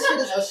 This shit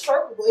is a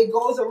circle. It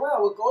goes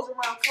around. What goes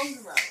around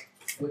comes around.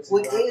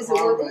 What is and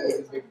what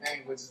is. A big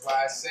thing, which is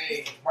why I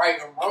say right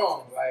or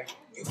wrong. Like,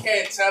 you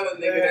can't tell a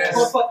nigga that's.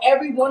 But for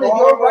every one of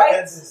your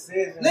rights,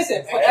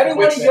 listen, for every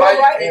one of your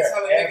rights, you can't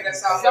tell a nigga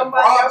that's out there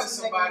robbing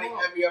somebody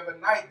every other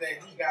night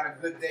that he got a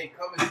good day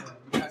coming to him.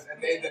 Because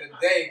at the end of the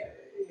day,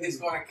 it's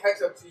going to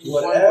catch up to you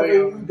one way or another.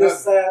 You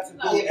decide to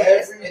do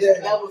every day.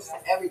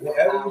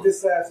 Whatever you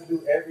decide to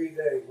do every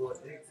day will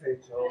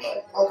dictate your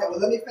life. Okay, well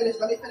let me finish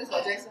my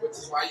Jason. Which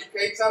is why you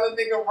can't tell a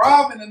nigga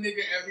robbing a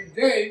nigga every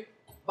day.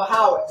 But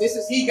Howard,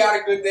 he got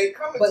a good day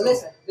coming. But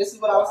listen, this is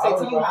what I would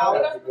say to you,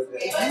 Howard.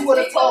 If you would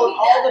have told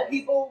all the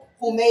people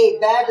who made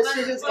bad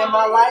decisions in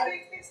my life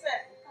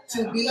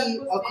to be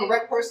a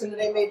correct person and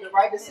they made the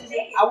right decision,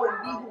 I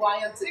wouldn't be who I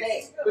am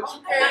today. But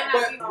you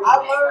can't. But I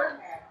learned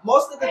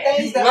most of the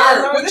things that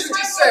I learned. What you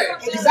just said.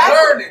 Exactly.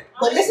 Learning.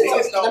 But listen to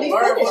me.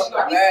 Let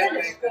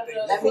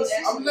me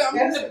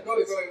finish.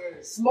 Go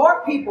ahead.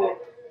 Smart people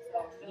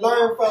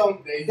learn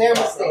from their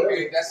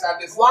mistakes. That's how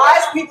this.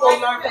 Wise people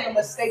learn from the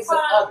mistakes of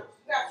others.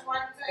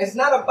 It's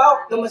not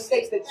about the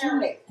mistakes that you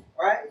make,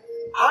 right?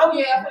 I'm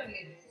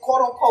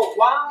quote unquote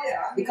wise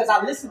because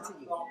I listen to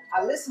you.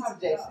 I listen to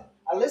Jason.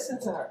 I listen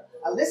to her.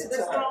 I listen to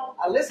her.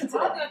 I listen to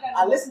them.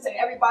 I listen to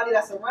everybody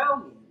that's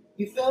around me.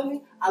 You feel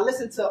me? I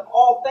listen to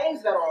all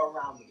things that are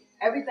around me.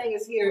 Everything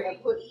is here and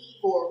put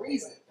for a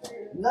reason.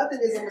 Nothing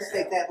is a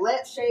mistake. That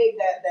lampshade,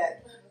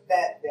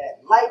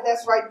 that light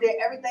that's right there,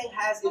 everything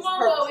has its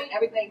purpose. And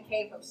everything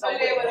came from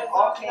somewhere. It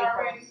all came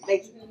from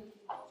nature.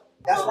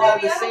 That's why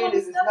the saying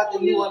is, there's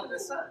nothing new under the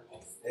sun.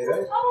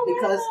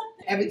 Because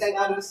everything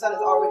under the sun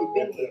has already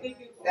been here.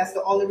 That's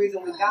the only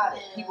reason we got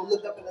it. People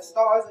looked up in the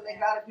stars and they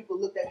got it. People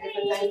looked at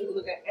different things. People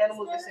looked at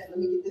animals and said, let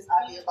me get this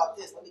idea about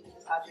this. Let me get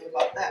this idea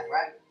about that,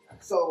 right?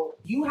 So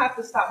you have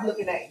to stop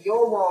looking at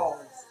your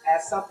wrongs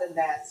as something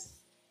that's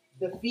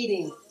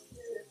defeating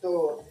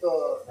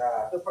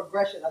the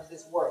progression of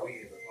this world.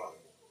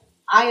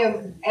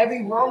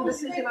 Every wrong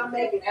decision I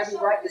make and every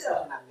right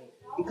decision I make,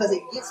 because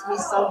it gets me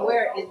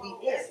somewhere in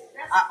the end.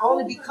 I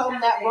only become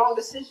that wrong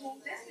decision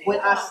when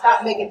I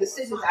stop making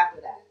decisions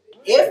after that.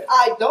 If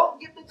I don't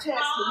get the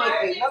chance to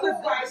make another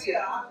good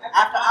decision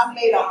after I've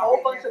made a whole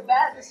bunch of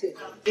bad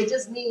decisions, it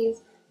just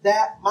means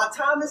that my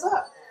time is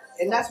up.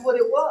 And that's what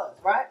it was,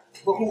 right?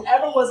 But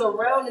whoever was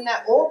around in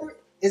that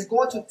orbit is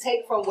going to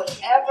take from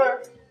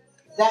whatever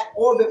that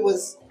orbit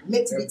was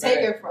meant to be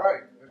taken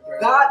from.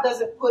 God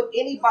doesn't put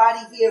anybody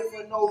here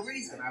for no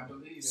reason.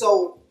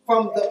 So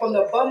from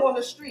the bum on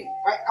the street,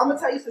 right? I'm gonna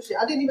tell you some shit.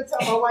 I didn't even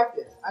tell my wife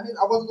this. I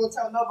wasn't gonna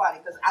tell nobody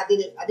because I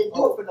didn't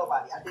do it for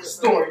nobody. I did it for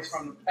Stories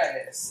from the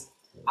past.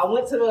 I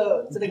went to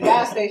the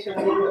gas station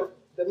when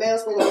the man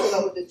was supposed to pull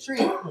up with the tree.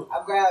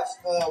 I grabbed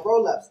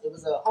roll-ups. There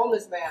was a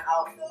homeless man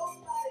out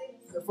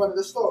in front of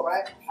the store,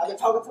 right? I've been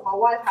talking to my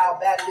wife how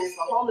bad it is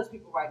for homeless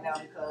people right now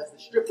because the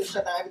strip is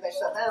shut down, everything's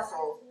shut down,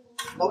 so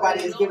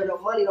nobody is giving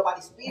them money,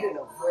 nobody's feeding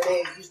them where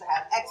they used to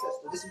have access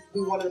to. This would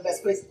be one of the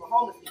best places for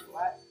homeless people,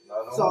 right?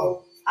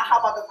 So I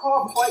hop out the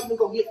car before I even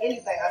go get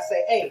anything. I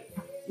say, hey,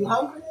 you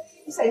hungry?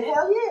 He say,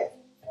 hell yeah.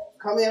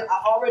 Come in,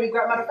 I already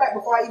grabbed, matter of fact,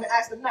 before I even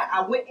asked him that,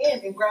 I went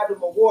in and grabbed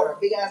him a water,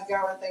 big ass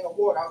gallon thing of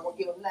water. I was gonna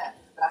give him that.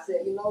 But I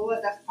said, you know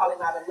what, that's probably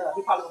not enough.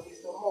 He probably gonna need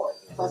some more.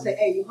 So I said,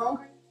 hey, you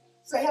hungry?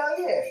 Say, hell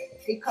yeah.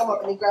 He come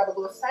up and he grab a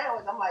little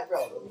sandwich. I'm like,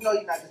 bro, you know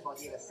you're not just gonna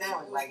get a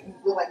sandwich. Like, you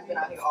feel like you've been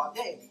out here all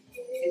day.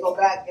 He go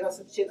back, get us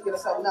some chips, get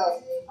us something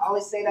else. I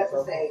always say that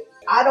to say,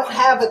 I don't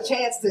have a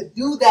chance to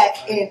do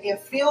that and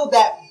feel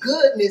that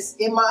goodness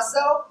in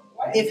myself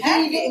if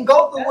he didn't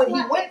go through what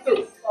he went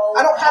through.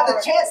 I don't have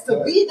the chance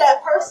to be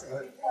that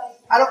person.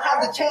 I don't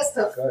have the chance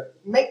to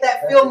make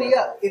that fill me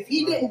up. If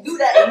he didn't do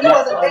that and he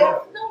wasn't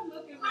there,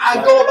 I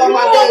go about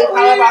my day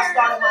however I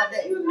started my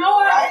day.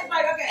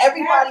 Right?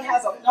 Everybody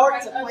has a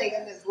part to play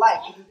in this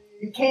life.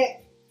 You can't.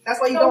 That's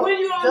why you don't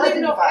judge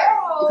anybody.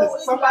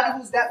 Because somebody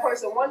who's that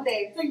person one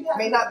day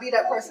may not be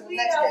that person the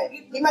next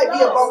day. He might be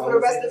a bum for the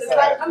rest of his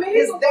life.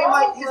 His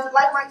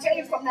life might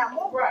change from that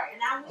moment.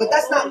 But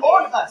that's not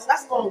on us.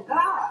 That's on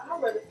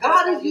God.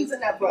 God is using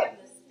that brother.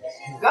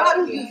 God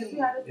is using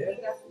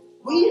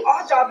you.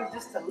 Our job is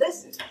just to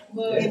listen.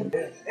 And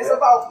it's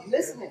about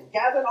listening,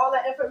 gathering all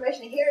that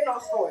information, hearing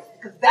those stories.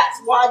 Because that's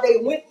why they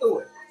went through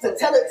it. To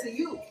tell it to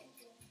you.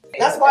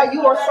 That's why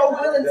you are so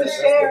willing to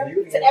share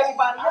to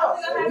everybody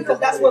else. Because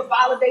that's what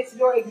validates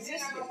your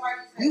existence.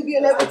 You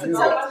being able to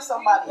tell it to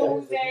somebody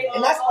else.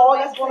 And that's all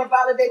that's going to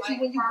validate you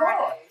when you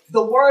go.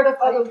 The word of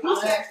other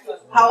people.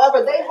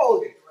 However they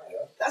hold it.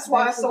 That's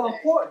why it's so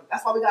important.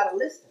 That's why we got to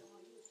listen.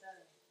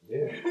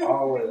 Yeah,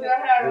 always. And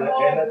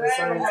at the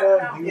same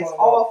time, it's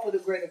all for the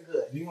greater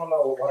good. Do you want to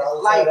know what I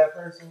would tell that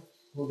person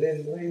who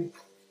didn't believe?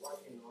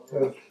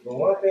 Because the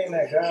one thing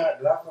that I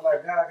feel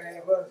like God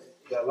gave us,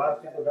 that a lot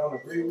of people don't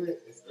agree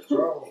with, is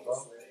control, bro.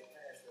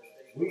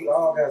 We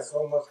all got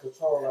so much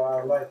control of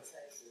our life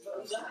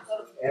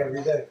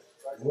every day.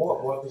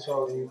 More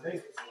control than you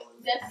think.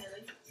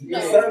 Definitely.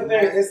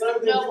 It's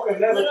certain things you can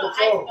never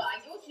control.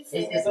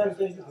 It's certain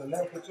things you can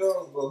never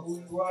control, but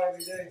who you are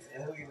every day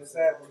and who you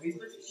decide to be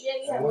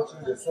and what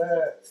you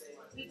decide.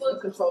 You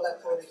control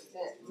that to an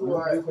extent. You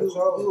are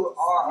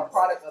a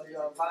product of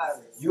your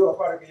environment. You are a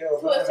product of your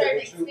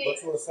environment, but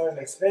to a certain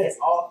extent. It's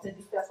all,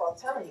 that's what I'm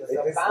telling you.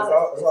 It's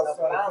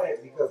a balance.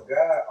 Because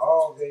God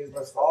all gave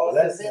us the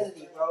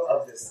blessing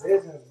of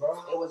decisions, bro.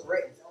 It was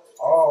written.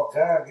 All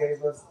God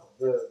gave us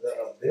the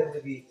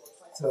ability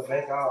to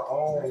make our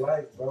own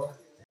life, bro.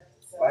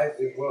 Life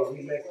is what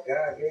we make.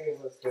 God gave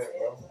us that,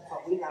 bro. But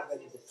we're not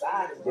ready to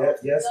decide, bro.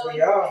 Yes,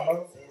 we are,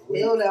 bro.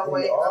 Feel that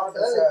way. I'm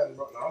deciding,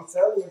 bro. I'm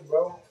telling you,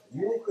 bro.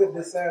 You could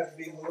decide to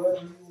be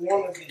whoever you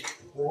want to be,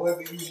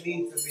 whoever you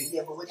need to be.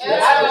 Yeah, but what you're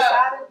not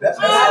deciding, that's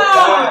what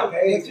God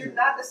gave you. What you're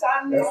not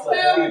deciding, no, what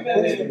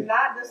you're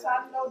not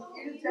deciding, no,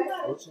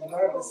 what you're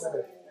not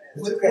deciding.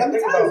 Let me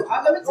tell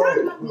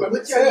you.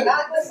 What you're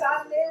not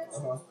deciding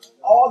is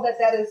all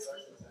that is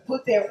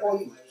put there for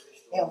you,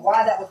 and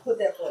why that was put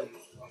there for you.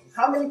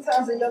 How many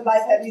times in your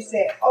life have you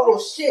said, "Oh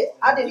shit,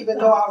 I didn't even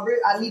know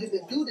I needed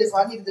to do this,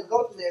 or I needed to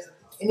go through this,"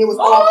 and it was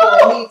all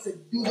for me to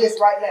do this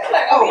right now.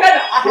 Oh,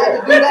 I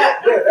had to do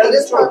that for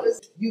this purpose.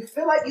 You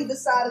feel like you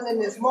decided in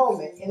this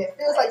moment, and it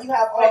feels like you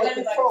have all the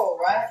control,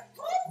 right?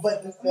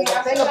 But the thing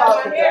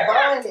about the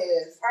divine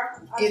is,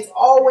 it's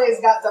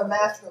always got the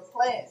master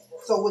plan.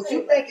 So what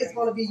you think is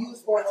going to be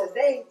used for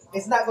today,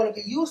 it's not going to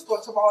be used for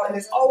tomorrow, and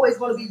it's always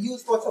going to be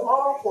used for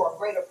tomorrow for a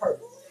greater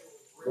purpose.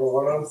 Well,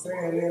 what I'm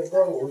saying is,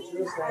 bro, what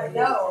you're saying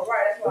is,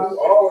 we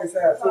always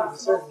have two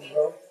decisions,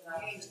 bro.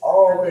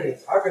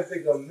 Always. I can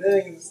think of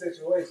millions of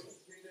situations.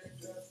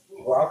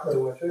 Well, I could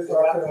have went this way,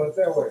 I could have went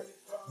that way.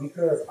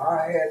 Because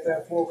I had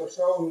that full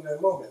control in that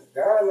moment.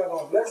 God not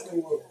going to bless me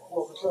with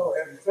full control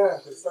every time,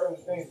 because certain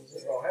things are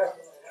just going to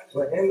happen.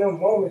 But in them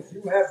moments,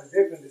 you have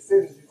different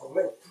decisions you can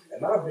make.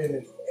 And I've been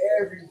in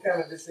every kind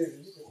of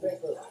decision you can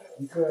think of.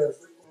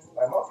 Because,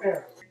 like my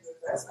parents,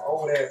 that's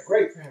old ass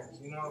great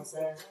parents, you know what I'm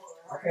saying?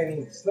 I can't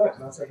even stunt,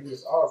 and I tell you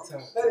this all the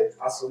time.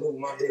 I salute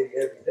my daddy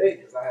every day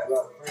because I had a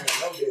lot of friends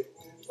no daddy.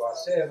 So I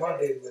shared my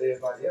daddy with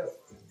everybody else.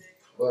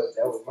 But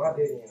that was my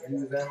daddy, and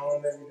he was at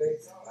home every day.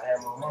 I had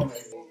my mama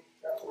every day.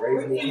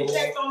 Raised me cool.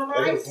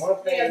 There was one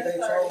thing that they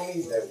told me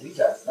that we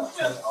got to stop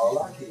telling all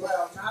our kids.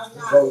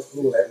 Go to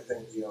school, everything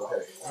will be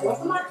okay.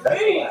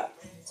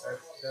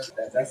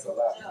 That's a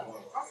lot.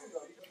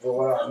 But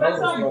what I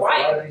noticed was a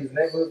lot of these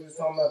neighborhoods we're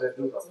talking about that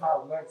do the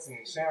pop lunch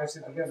and sharing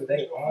shit together,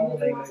 they own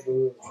their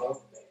neighborhoods, bro.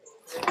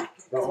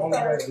 The only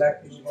way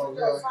black people gonna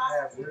really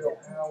have real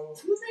power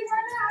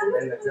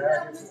and the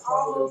God in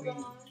control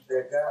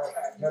that God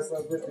mess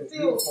up with this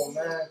beautiful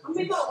man.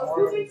 He's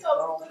smarter and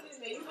strong.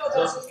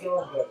 Just as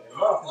strong, but in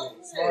my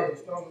opinion, smarter and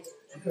stronger.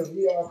 Because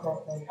we all come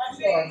from,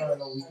 we all know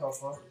where we come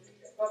from.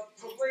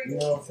 You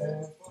know what I'm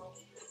saying?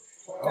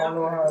 I don't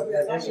know how,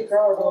 in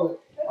Chicago,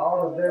 all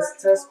the best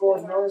test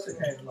scores and all this shit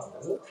came from out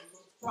there.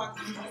 We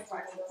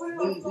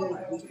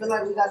feel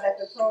like we got that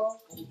control,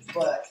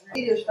 but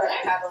it is starting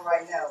to happen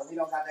right now. We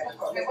don't got that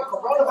control. The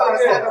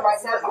coronavirus happening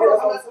right now.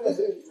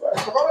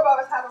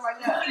 Coronavirus happening right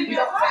now. We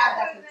don't have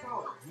that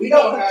control. We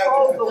don't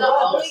control the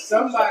weather.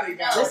 Somebody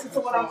got Listen to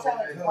what I'm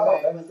telling you.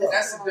 Hold on.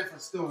 That's a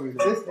different story,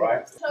 though.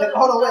 Right.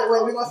 Hold on,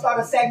 wait. We're gonna start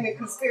a segment,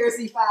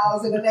 conspiracy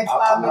files. In the next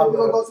 5 minutes, we're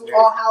gonna go through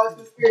all Howard's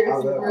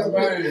conspiracy.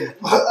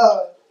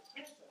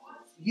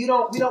 We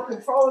don't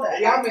control that.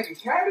 Y'all making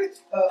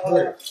cabbage?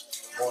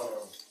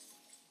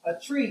 A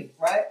tree,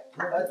 right?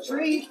 A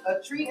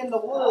tree in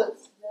the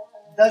woods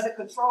doesn't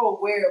control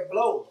where it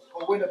blows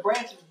or where the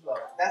branches blow.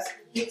 That's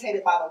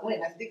dictated by the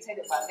wind. That's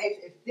dictated by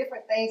nature. It's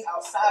different things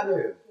outside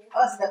of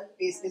us that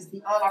is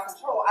beyond our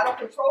control. I don't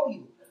control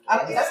you.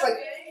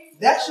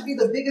 That should be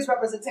the biggest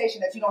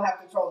representation that you don't have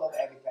control over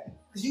everything.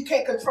 Because you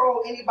can't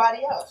control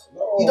anybody else.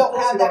 No, you don't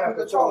have that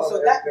control. So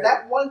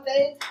that one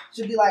thing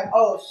should be like,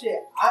 oh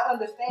shit, I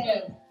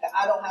understand that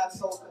I don't have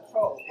sole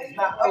control. It's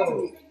not up to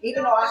me.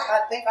 Even though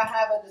I think I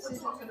have a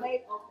decision to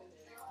make,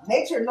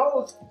 nature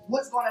knows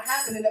what's going to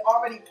happen and they're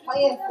already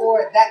planned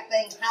for that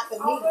thing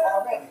happening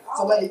already.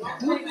 So whether you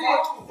do it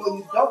or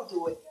you don't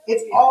do it,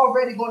 it's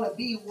already going to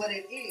be what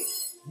it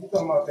is. You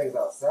talking about things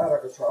outside of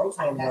control. I'm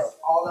talking That's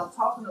about. all I'm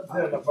talking about.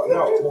 No,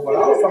 but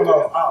I was talking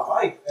about our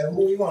life and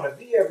who we want to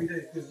be every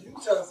day. Because you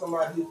telling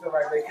somebody who feel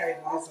like they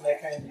can't do this and they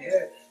can't do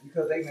that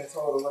because they've been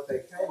told them what they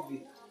can't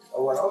be.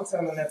 Or what I'm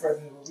telling that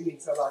person is we need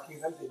to tell our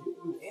kids, I said, you can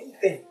do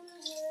anything.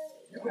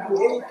 You can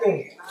do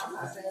anything.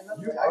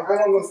 I'm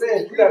going to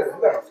say, you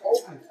gotta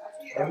focus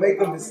and make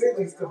them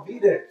decisions to be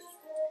there.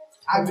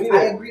 I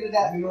agree to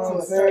that. You know what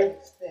I'm saying?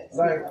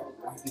 Like,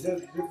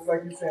 just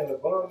like you saying, the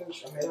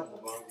abundance, I mean, not the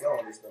abundance, I don't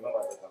understand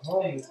nobody, but the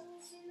homies,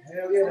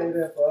 hell yeah, they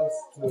there for us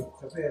to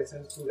pay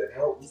attention to,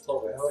 help. We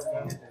supposed to help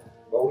them,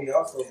 but we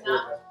also supposed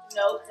to.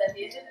 No, because at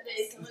the end of the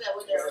day, some of that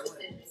was their own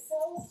decision.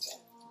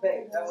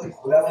 That's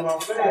what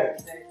I'm saying.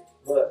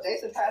 But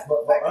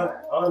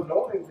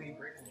unknowingly,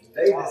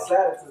 they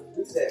decided to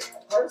do that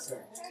person.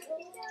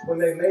 When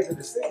they made the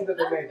decision that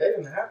they made, they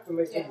didn't have to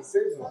make the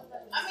decision.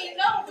 I mean,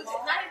 no, because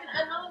not even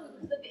unknowingly,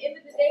 because at the end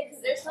of the day,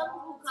 because there's some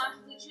people who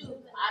consciously choose,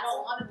 I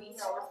don't want to be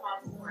held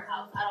responsible for a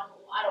house.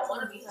 I don't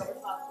want to be held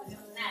responsible for this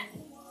and that.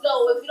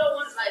 So if you don't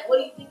want to, like, what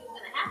do you think is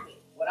going to happen?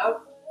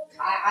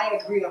 I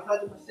agree 100%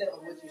 with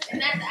what you said.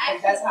 And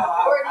that's how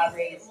I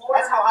raise.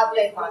 That's how I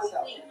think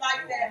myself.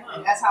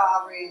 And that's how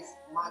I raise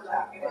my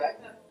child.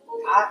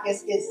 Right?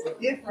 It's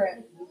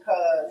different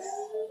because,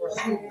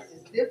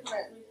 it's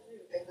different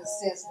in the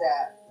sense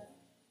that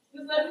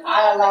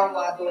I allow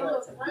my daughter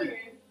to be.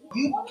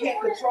 You can't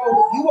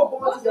control. You were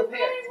born to your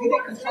parents. You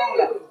didn't control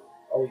that.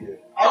 Oh yeah.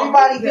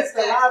 Everybody gets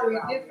the lottery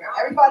different.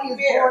 Everybody is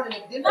born in a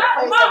different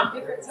place at a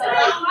different time.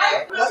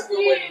 That's the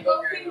way to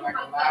look at it, like a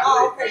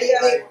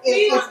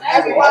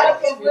Everybody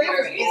is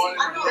different.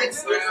 It's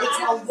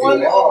a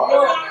one of one.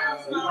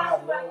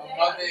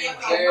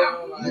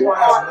 You don't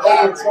have no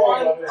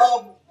control of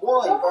it.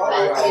 One, bro.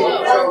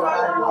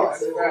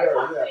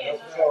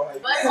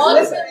 But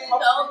ultimately,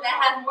 though, that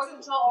has more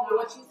control over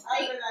what you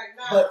think.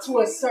 But to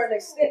a certain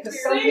extent,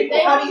 because some people,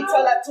 how do you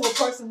tell that to a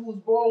person who's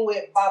born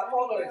with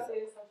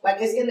bipolarism?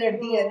 Like, it's in their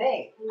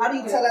DNA. How do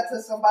you tell that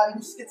to somebody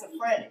who's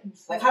schizophrenic?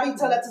 Like, how do you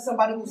tell that to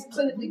somebody who's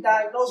clinically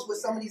diagnosed with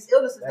some of these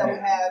illnesses that we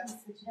have?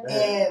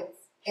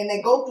 And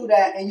they go through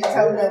that, and you're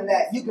telling them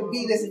that you can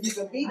be this and you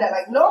can be that.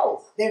 Like,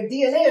 no, their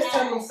DNA is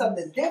telling them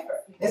something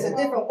different. It's a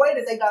different way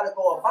that they got to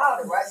go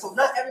about it, right? So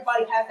not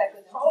everybody has that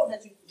control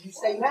that you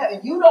say you have,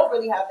 and you don't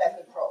really have that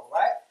control,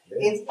 right?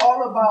 It's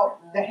all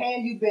about the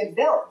hand you've been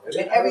dealt,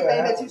 and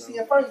everything that you see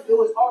in front of you. It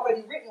was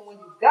already written when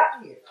you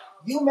got here.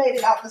 You made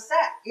it out the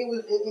sack. It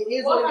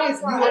is what it is.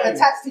 You were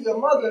attached to your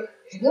mother's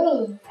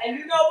womb. And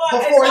you know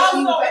what?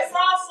 It's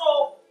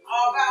also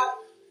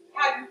about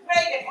how you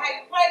play that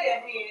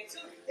hand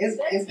too. It's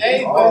going to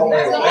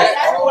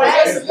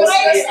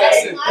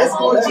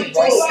be you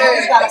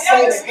gotta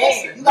play the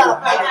game. You gotta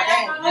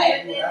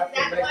play the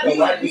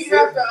game. You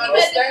have to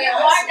understand. You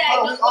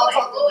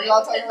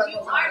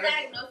are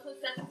diagnosed with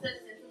such and such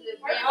sensitive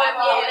brain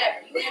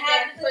whatever. You didn't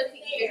have the choice to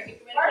get your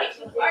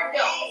medication or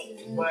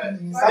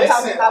don't.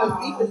 Sometimes it's not as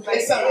deep as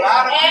it's a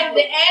lot of and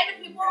the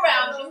people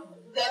around you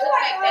doesn't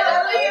affect that.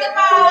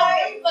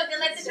 Fucking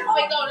let the people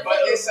make on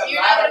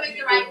you're not gonna make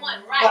the right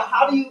one, right? But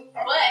how do you?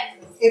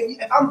 But if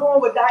I'm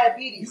born with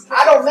diabetes,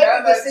 I don't make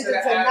the decision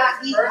to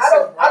not eat.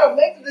 I don't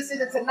make the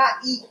decision to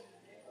not eat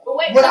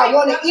what I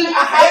want to eat.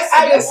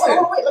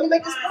 Let me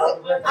make this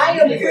point. I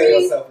am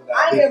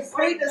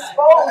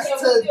predisposed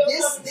to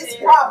this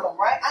problem,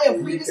 right? I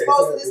am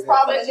predisposed to this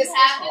problem. But you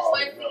have the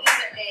choice to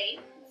either A,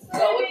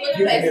 go with what's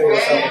best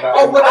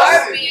or what I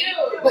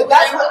feel. But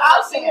that's what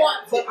I'm saying.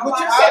 But what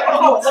you're saying,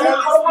 hold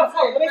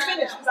on, let me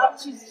finish.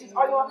 She's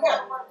arguing my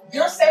point.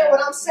 You're saying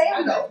what I'm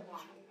saying though.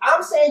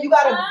 I'm saying you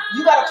gotta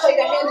play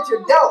the hand that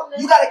you're dealt.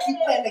 You gotta keep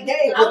playing the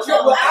game.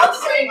 What I'm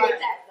saying,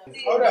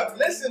 hold up,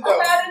 listen though.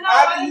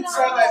 How do you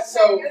tell that?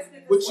 So,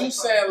 what you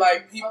saying,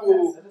 like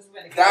people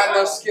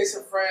diagnosed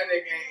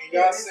schizophrenic, and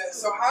y'all saying,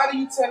 so how do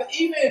you tell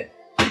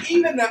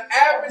even the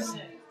average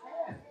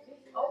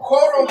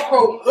quote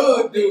unquote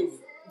hood dude?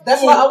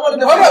 That's why I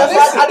wanted to. Hold up,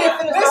 listen, I didn't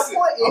finish my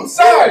point. I'm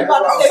sorry. You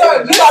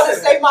about to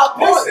say my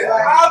point. Listen,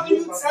 how do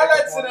you tell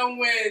that to them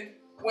when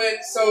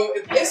so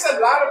if it's a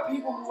lot of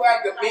people who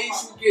have the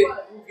means who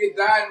get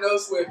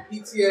diagnosed with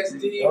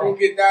PTSD, who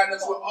get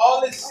diagnosed with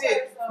all this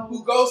shit,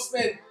 who go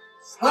spend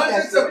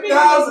hundreds of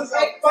thousands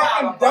of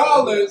fucking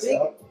dollars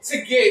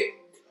to get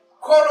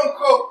quote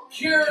unquote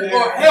cured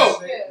or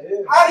help.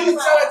 How do you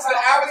tell it to the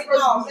average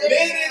person who live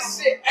this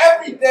shit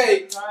every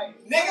day?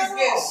 Niggas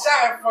getting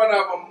shot in front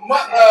of them,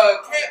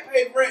 can't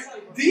pay rent.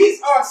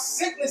 These are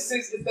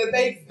sicknesses that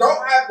they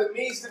don't have the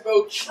means to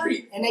go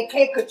treat. And they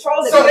can't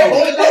control it. So they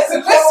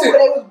listen. Where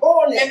they was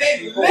born in. And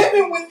they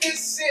living with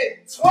this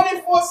shit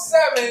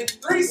 24/7,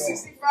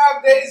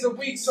 365 days a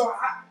week. So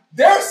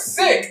they're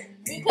sick.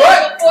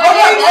 But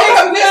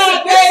hold on,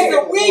 days a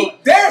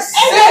week. They're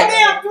sick.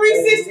 Damn,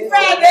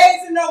 365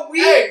 days in a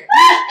week.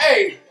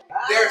 Hey,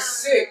 they're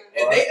sick,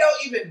 and they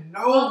don't even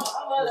know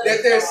that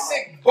they're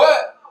sick,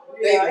 but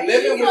they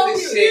living with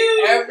this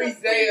shit every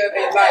day of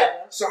their life.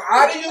 So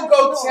how do you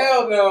go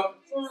tell them?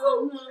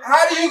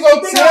 How do you go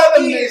tell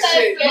them this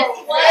shit?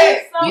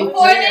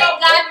 Before they got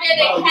there,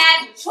 they had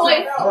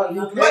choice.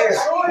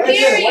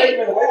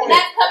 Period.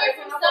 That's coming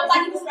from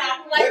somebody who's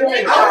not like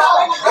me.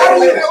 How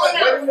do you know it?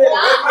 I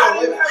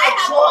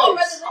have all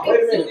brothers and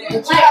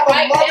But you have a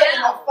mother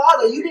and a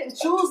father. You didn't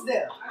choose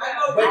them.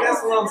 But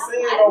that's what I'm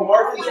saying, though,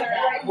 Marcus.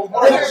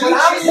 What I'm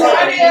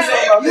saying is,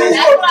 they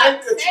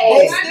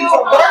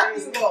still birth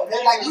you, though.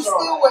 Like, you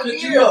still were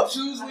Did here. you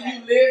choose where you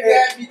live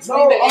at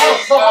between the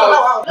age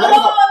of...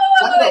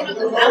 When I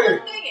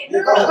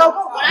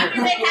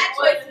mean they had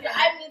choices,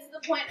 I mean to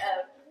the point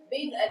of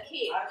being a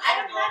kid.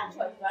 I don't have a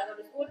choice. Do I go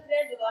to school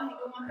today? Do I go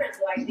hang with my friends?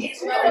 Do I this?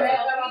 Do I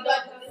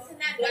do this and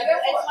that? Do I go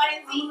X, Y,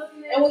 and Z?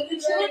 And when you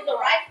choose the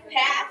right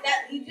path,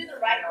 that leads you the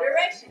right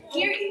direction.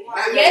 Period.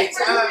 Yes,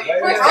 for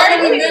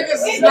certain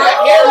niggas is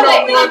not here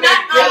no more.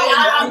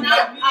 I'm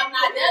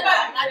not done.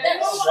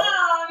 For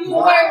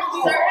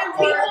certain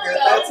people,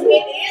 though,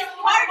 it is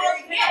harder,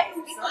 yes.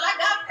 Because I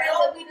got friends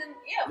that we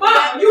didn't.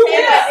 Mom, you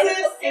here,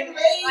 sis.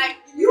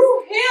 You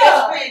here.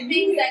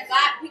 Things that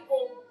got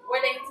people where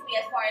they need to be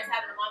as far as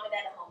having a mom and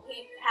dad at home,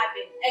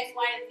 having X,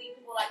 Y, and Z.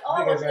 People like, oh,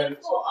 I want to go to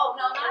school. Oh,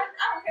 no, I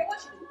don't care what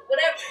you do.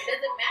 Whatever. It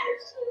doesn't matter.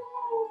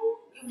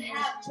 You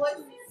have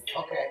choices.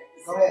 Okay,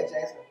 go ahead,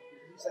 Jason.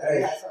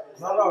 Hey,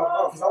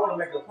 no, because I want to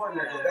make a point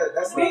there.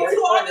 That's Me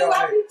too.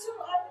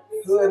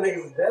 Hood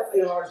niggas is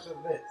definitely hard to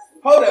convince.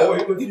 Hold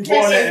up. You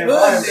can't say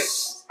hood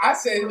niggas. I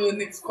said hood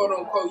niggas, quote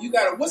unquote. You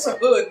gotta, what's a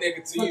hood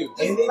nigga to you?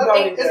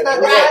 Anybody That's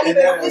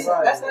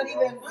not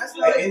even.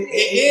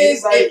 It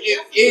is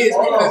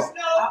because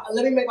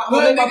Let me make my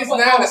hood niggas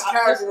point. now is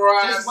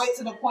categorized. Just wait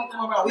till the point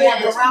come around. We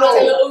have a round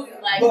table.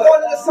 Like, We're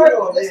going in a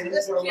circle. Listen.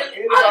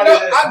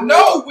 I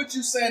know what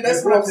you're saying.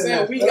 That's what I'm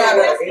saying. We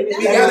gotta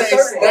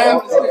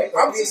establish it.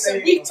 I'm just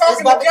saying we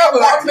talking together.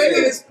 I'm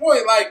making this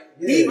point. Like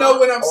he know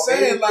what I'm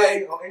saying.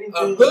 Like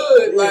a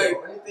hood. Like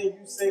anything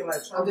you say,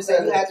 like I'm just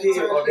saying you had to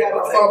turn.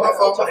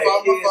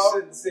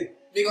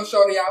 We gonna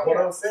show the out. What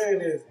I'm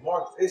saying is,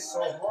 Mark, it's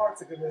so hard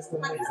to convince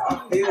them niggas.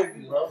 I feel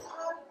you, bro.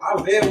 I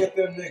live with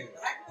them niggas.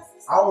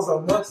 I was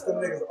amongst them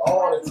niggas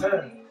all the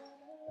time.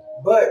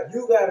 But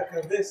you gotta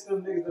convince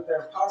them niggas that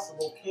the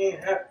impossible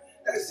can't happen.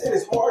 That shit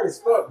is hard as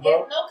fuck,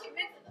 bro. no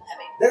convincing.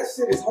 That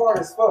shit is hard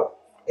as fuck.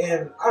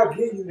 And I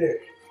give you that.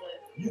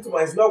 You can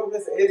it's no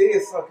convincing. It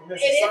is some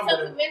convincing. It is some of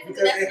them convincing.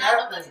 because it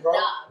happens, bro.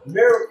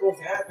 Miracles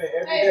happen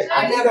every day.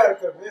 We gotta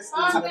convince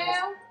these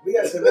niggas. We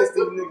gotta convince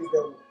these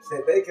niggas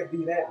that they can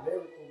be that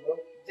miracle, bro.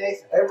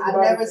 Jason, Everybody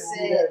I never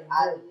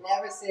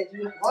said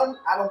you. One,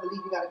 I don't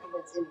believe you gotta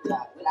convince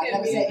anybody. But I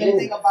never said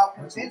anything about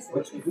convincing.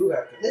 But you do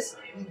have to. Listen.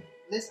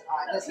 All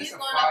right, listen. He's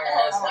going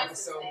off the whole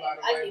episode, by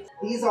the way.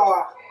 These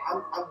are.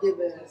 I'm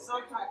giving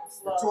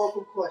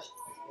rhetorical questions.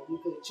 You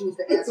can choose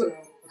to answer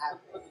them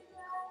after.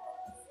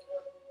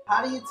 How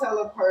do you tell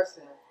a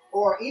person,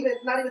 or even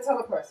not even tell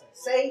a person,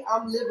 say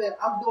I'm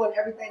doing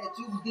everything that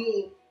you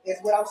deem is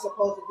what I'm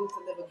supposed to do to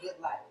live a good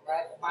life,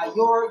 right? By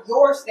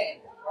your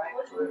standards, right?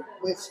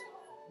 Which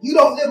you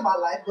don't live my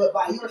life, but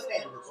by your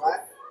standards,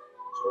 right?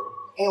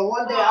 And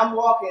one day I'm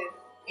walking,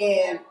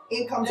 and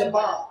in comes a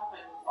bomb,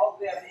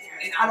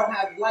 and I don't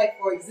have life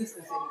or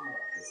existence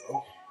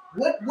anymore.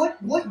 What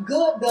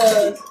good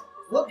does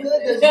you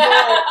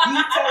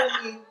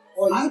telling me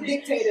or you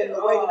dictating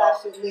the way that I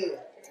should live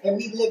and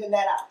me living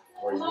that out?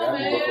 Where you at?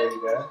 Where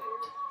you at?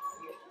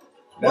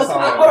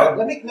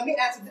 Let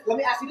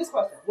me ask you this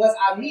question: was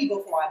I me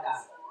before I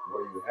died?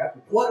 Were you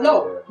happy? Well,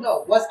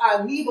 no. Was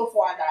I me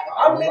before I died? If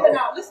I'm living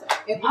out, listen.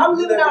 If I'm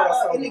living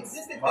out an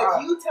existence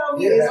that you tell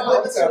me is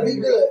what should be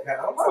good.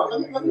 Hold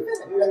on, let me finish.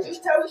 That you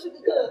tell me should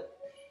be good,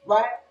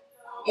 right?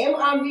 Am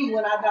I me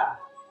when I die?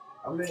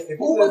 I mean, if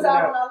Who was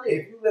out when I lived?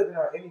 If you living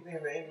out anything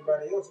for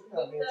anybody else,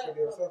 you're not being true to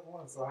yourself.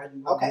 So how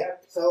you okay?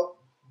 So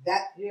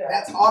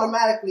that's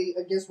automatically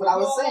against what I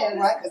was saying,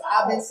 right? Because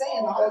I've been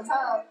saying the whole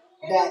time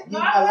that you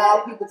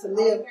allow people to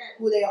live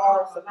who they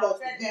are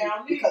supposed to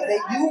be, because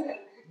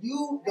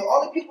the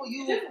only people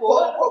you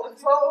quote unquote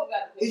control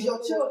is your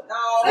children.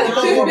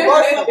 Because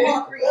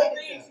you created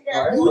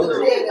them. You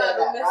created that,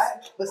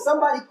 right? But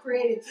somebody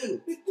created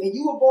you, and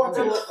you were born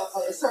to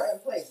a certain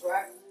place,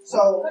 right?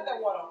 So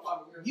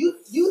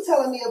you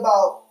telling me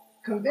about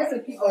convincing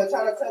people and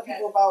trying to tell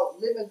people about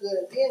living good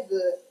and being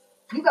good,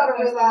 you got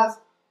to realize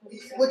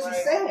what you're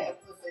saying.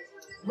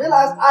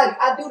 Realize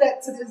I do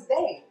that to this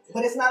day,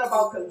 but it's not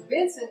about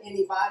convincing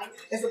anybody.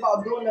 It's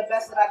about doing the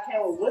best that I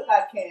can with what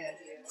I can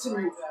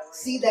to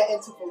see that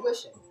into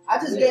fruition. I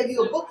just gave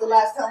you a book the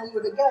last time we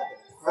were together,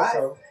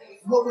 right?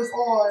 What was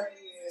on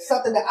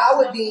something that I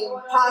would deem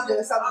positive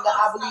and something that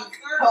I believe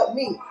helped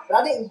me. But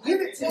I didn't give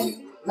it to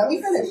you. Let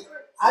me finish.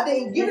 I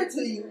didn't give it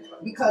to you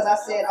because I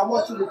said, I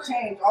want you to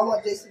change. I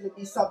want Jason to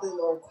be something,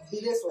 or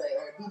be this way,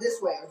 or be this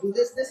way, or do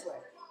this way.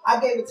 I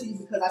gave it to you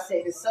because I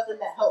said it's something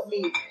that helped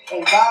me,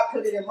 and God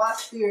put it in my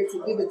spirit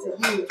to give it to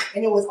you.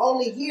 And it was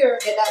only here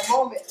in that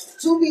moment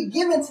to be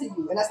given to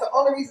you. And that's the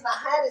only reason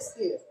I had it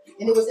still.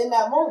 And it was in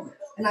that moment.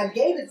 And I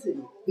gave it to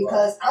you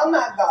because I'm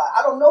not God.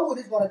 I don't know what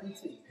it's going to do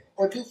to you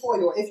or do for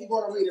you, or if you're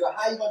going to read it, or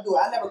how you're going to do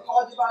it. I never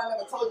called you about it. I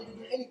never told you to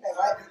do anything,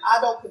 right? I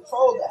don't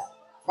control that.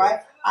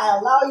 Right? I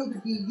allow you to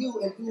be you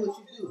and do what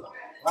you do,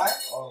 right?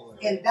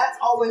 And that's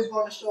always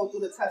going to show through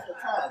the test of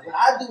time. What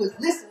I do is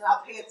listen and I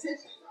pay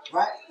attention,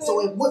 right?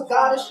 So if what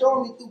God is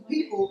showing me through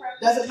people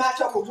doesn't match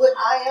up with what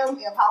I am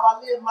and how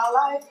I live my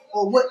life,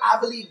 or what I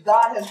believe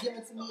God has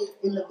given to me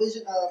in the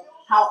vision of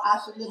how I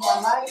should live my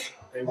life,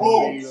 then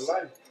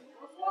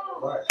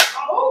right.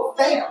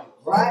 Thank you,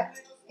 right?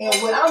 And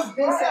what I've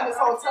been saying this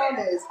whole time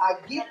is, I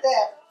get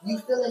that you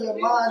feel in your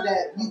mind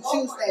that you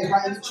choose things,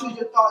 right? You choose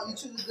your thought, you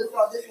choose a good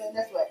thought this way and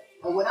this way.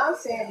 And what I'm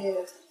saying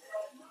is,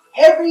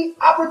 every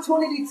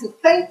opportunity to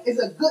think is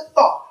a good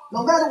thought.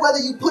 No matter whether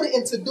you put it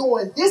into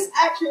doing this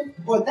action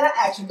or that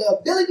action, the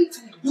ability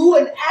to do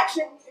an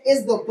action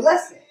is the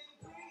blessing.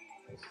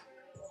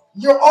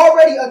 You're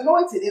already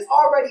anointed. It's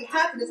already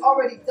happened. It's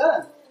already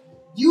done.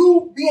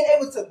 You being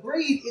able to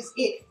breathe is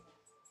it.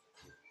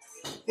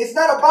 It's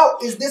not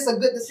about, is this a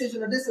good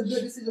decision or this a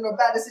good decision or a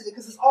bad decision,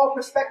 because it's all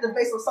perspective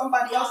based on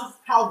somebody else's,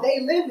 how they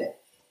live it.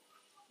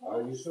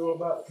 Are you sure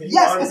about it?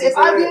 Yes, because if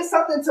I did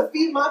something to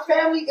feed my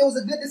family, it was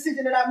a good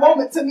decision in that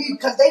moment to me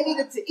because they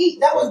needed to eat.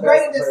 That was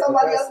greater than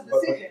somebody else's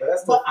decision.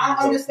 But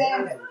I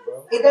understand that.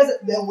 It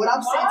doesn't, then what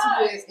I'm saying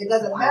to you is, it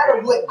doesn't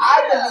matter what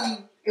I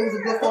believe it was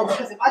a good for,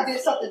 because if I did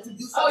something to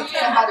do something to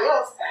somebody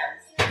else,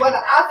 whether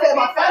I fed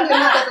my family or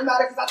not doesn't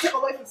matter, because I took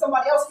away from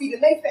somebody else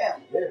feeding their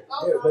family.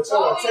 But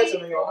your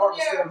intention in your heart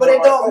is still. But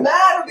it don't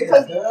matter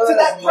because to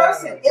that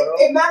person,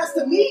 it matters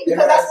to me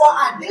because that's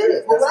why I did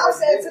it. But what I'm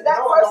saying to that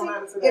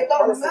person, it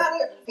don't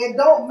matter. It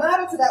don't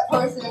matter to that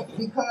person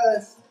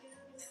because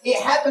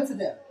it happened to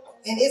them.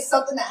 And it's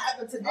something that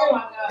happened to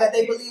them that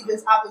they believe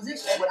is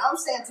opposition. What I'm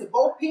saying to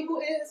both people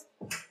is,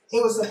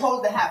 it was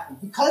supposed to happen.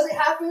 Because it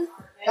happened,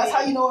 that's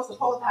how you know it's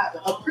supposed to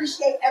happen.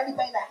 Appreciate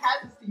everything that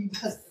happens to you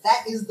because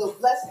that is the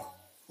blessing.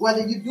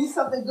 Whether you do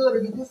something good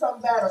or you do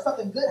something bad, or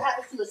something good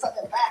happens to you or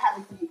something bad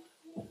happens to you,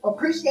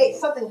 appreciate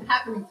something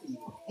happening to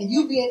you and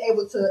you being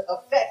able to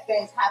affect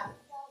things happening.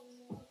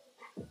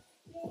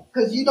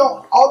 Because you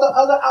don't, all the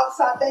other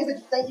outside things that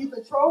you think you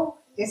control,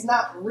 it's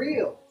not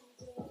real.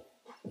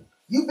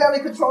 You barely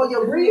control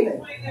your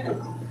breathing.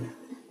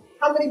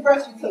 How many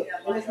breaths you took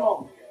in this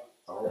moment?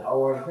 I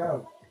want to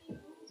count.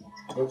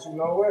 But you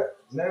know what?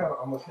 Now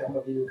I'm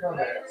gonna be your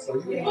comment. So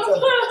you mean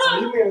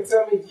to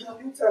tell me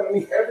you telling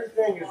me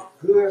everything is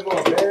good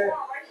or bad?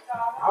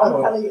 I'm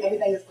telling you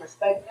everything is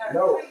perspective.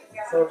 No.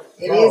 So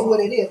it is what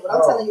it is. What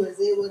I'm telling you is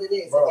what it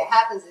is. If it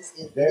happens,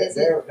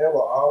 there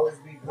will always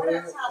be good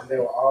and there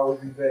will always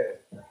be bad.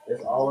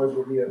 There's always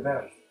will be a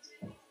balance.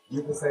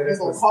 You can say that's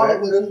perspective. Call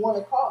it what you want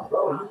to call it.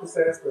 Bro, you can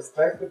say that's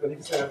perspective, but you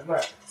can say that's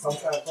not.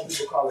 Sometimes some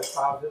people call it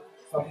positive,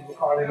 some people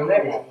call it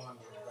negative.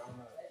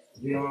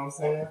 You know what I'm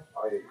saying?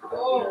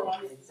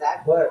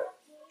 Exactly. But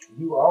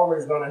you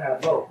always gonna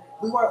have both.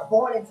 We weren't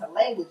born into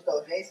language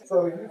though, Jason.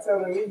 So you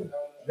telling me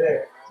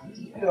that,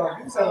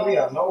 you telling me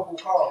a noble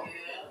call.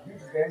 You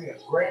just gave me a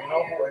great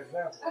noble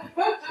example.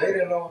 They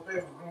didn't know what they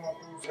were going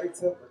through. They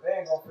took, but they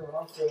ain't gonna feel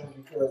what I'm feeling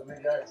because they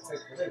got to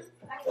take the risk.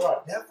 There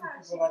are definitely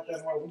people like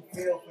that where we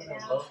feel for them,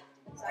 bro.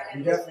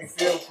 We definitely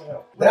feel for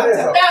them. That is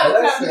a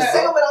blessing. You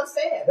see what I'm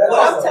saying?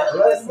 What I'm telling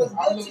you is what's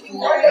good to you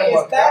one day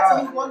is bad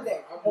to you one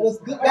day. And what's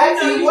good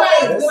bad to you one day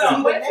is good to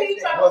you the next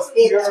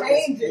day. It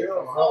changes.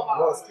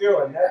 What's pure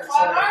will never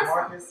change,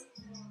 Marcus.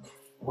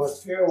 What's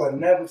pure will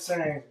never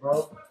change,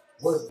 bro.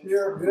 What's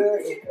pure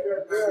good is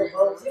pure good,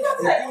 bro. If you doing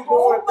things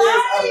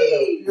out of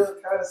the pure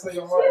kindness of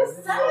your heart,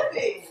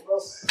 bro,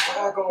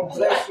 God gonna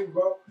bless you,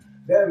 bro.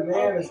 That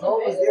man is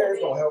homeless. Yeah,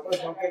 it's gonna help us.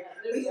 We don't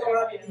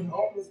have to be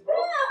homeless, bro.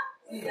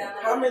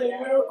 How many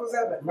miracles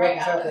happen?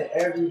 Miracles happen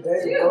every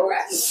day, bro.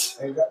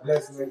 And God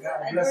bless us. And God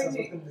bless us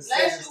with them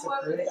decisions to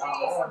create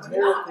our own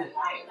miracle.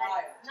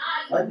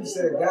 Like you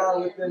said,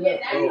 God within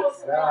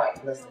us, bro.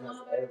 God blessing us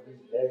every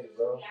day,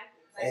 bro.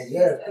 And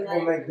yeah,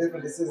 people make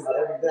different decisions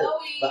every day.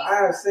 But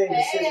I have seen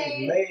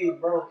decisions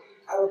made, bro,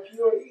 out of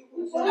pure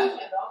evil, bro.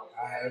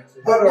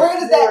 But where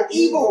does that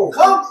evil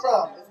come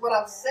from? Is what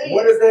I'm saying.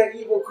 Where does that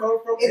evil come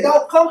from? It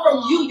don't come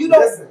from you. You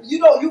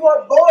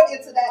weren't born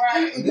into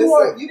that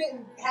evil. You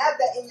didn't have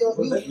that in your.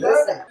 You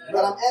learned that.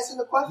 But I'm answering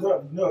the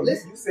question. No.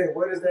 You said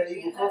where does that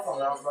evil come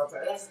from? I was about to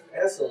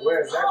answer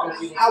where exactly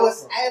the evil I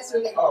was come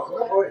answering it.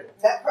 go ahead.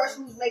 That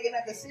person who's making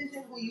that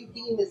decision, who you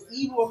deem as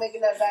evil or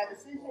making that bad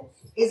decision,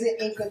 isn't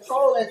in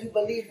control as you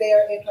believe they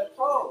are in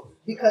control.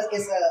 Because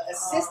it's a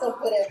system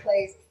put in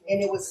place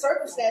and it was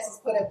circumstances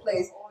put in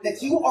place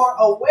that you aren't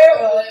aware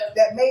of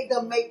that made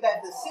them make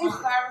that decision.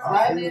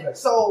 Right?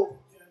 So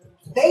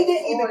they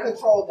didn't even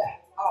control that.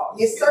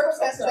 It's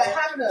circumstances that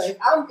happen to them.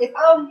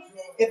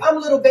 If I'm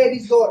little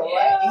baby's daughter,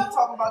 right? And he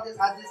talking about this, it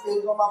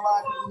was on my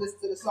mind because we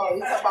listened to the song. He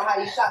talking about how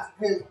he shot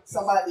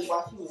somebody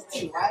while she was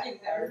 2, right?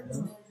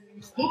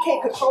 He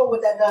can't control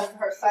what that does to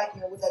her psyche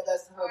and what that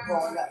does to her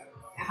growing up.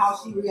 And how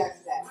she reacts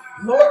to that.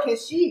 Nor can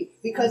she,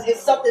 because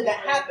it's something that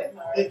happened.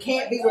 It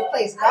can't be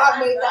replaced. God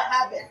made that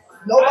happen.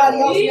 Nobody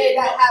else made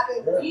that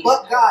happen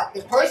but God.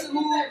 The person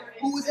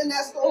who was in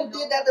that store who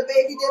did that, the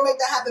baby didn't make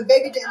that happen.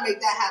 Baby didn't make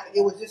that happen.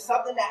 It was just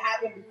something that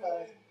happened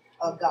because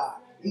of God.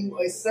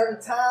 A certain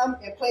time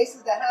and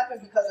places that happen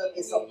because of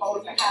it's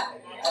supposed to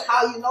happen. And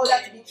how you know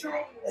that to be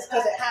true is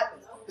because it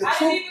happens. The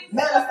truth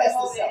manifests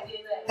itself.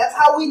 That's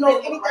how we know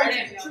anything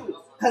to be true.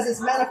 Because it's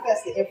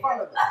manifested in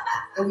front of us.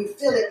 And we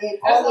feel it in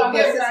all of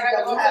the systems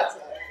that we have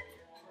today.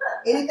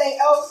 Anything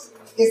else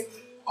is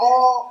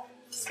all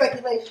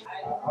speculation.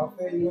 I'll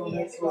feel you on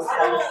that too.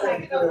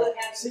 Because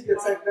she could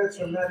take that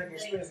traumatic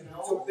experience and do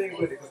 2 things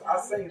with it. Because I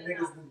seen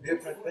niggas do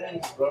different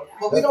things, bro.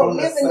 But we don't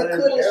live in the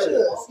could and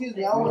should. Excuse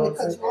me, I don't want to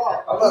cut you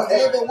off. We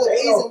live in what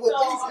is and what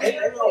isn't.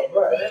 Ain't no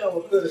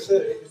what could and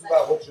should. It's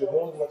about what you're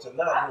doing and what you're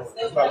not doing.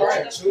 It's about what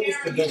you choose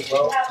to do,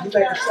 bro. You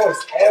make a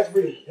choice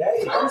every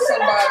day. I'm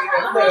somebody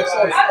that makes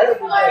a choice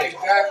every day.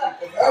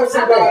 Exactly. I'm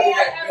somebody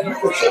that you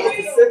can choose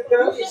to sit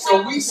there.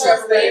 So we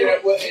separated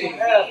at what age?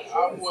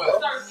 I'm what?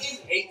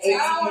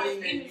 18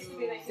 and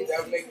you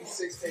that make you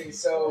 16.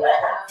 So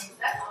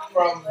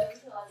from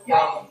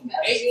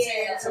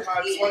 18 to my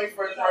 21st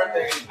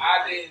birthday,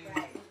 I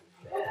didn't.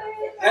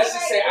 Let's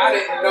just say I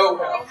didn't know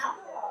him.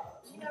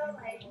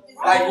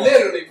 Like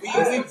literally,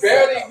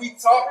 we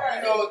talked,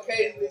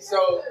 occasionally.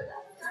 So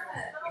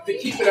to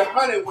keep it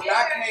 100, when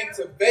I came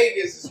to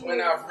Vegas is when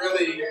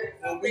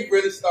we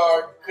really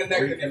started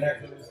connecting.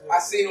 I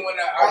seen it when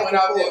I went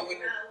out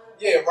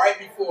there right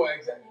before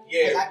exactly.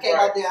 Yeah, I came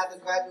out there after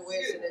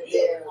graduation and then we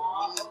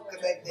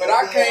connected. But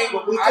I came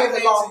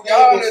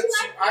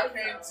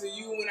to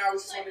you when I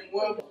was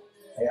 21.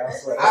 Hey, I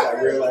swear, that's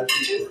like real life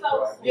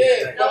people.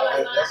 Yeah,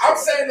 I'm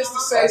saying this to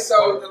say,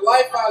 so the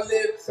life I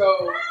live,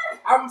 so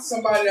I'm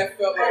somebody that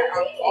felt like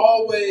I'm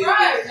always.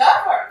 I've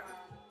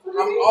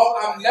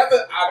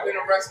been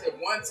arrested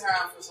one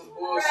time for some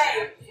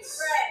bullshit,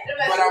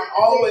 but I'm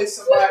always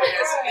somebody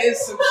that's in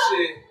some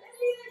shit.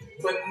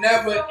 But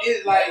never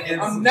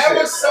I'm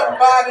never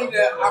somebody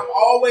that I'm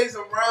always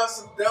around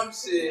some dumb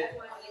shit.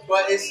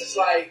 But it's just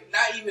like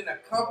not even a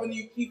company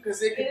you keep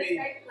because it could be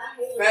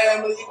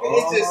family.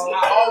 It's just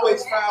I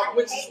always found,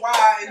 which is why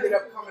I ended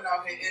up coming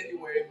out here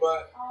anyway.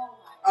 But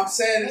I'm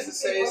saying this to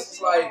say it's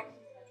just like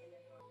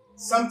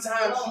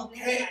sometimes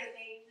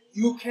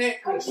you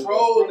can't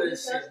control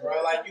this shit,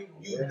 bro. Like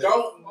you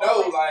don't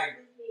know, like.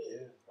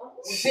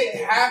 Shit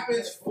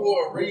happens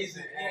for a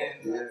reason,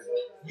 and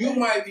you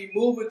might be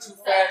moving too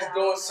fast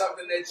doing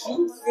something that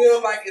you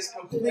feel like is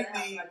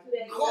completely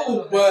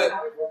cool, but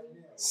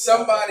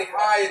somebody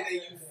higher than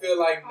you feel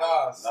like,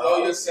 nah,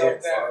 slow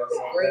yourself down.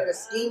 Greater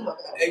scheme of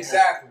it.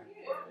 Exactly.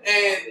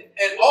 And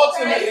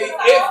ultimately,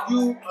 if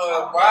you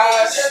a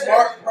wise,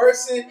 smart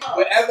person,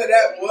 whatever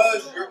that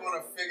was, you're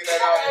gonna figure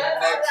that out in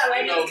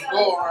the next,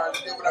 go around.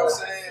 You get what I'm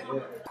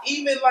saying?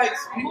 Even like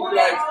people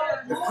like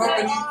the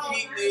company you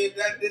keep, this,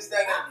 that, it's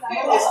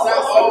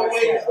not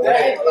always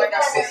that. Like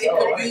I said, it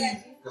could be.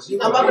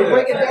 I'm about to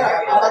break it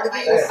down. I'm about to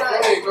give you a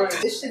sign.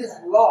 This shit is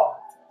law.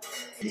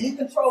 Do you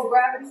control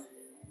gravity?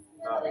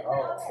 Not at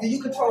all. Do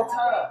you control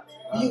time?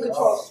 Do you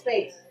control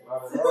space?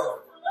 Not at all.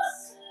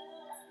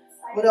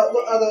 What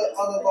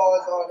other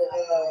laws are other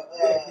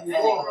energies,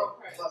 all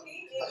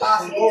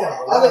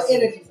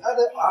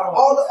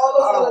those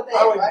other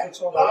things, right?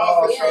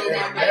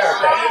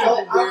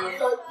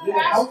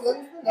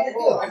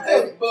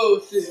 That's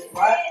bullshit,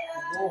 right?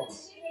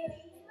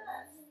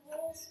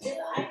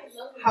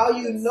 How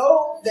you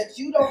know that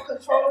you don't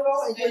control it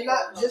all and you're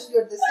not just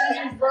your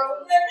decisions,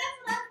 bro,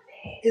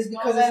 is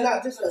because it's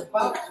not just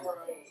about you.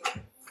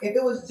 If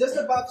it was just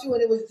about you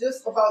and it was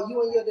just about you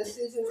and your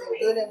decisions and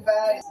good and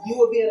bad, you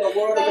would be in a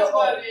world of your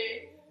own.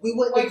 We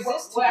wouldn't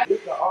exist here. We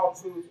can all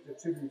choose to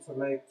contribute to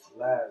make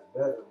lives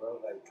better, bro.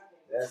 Like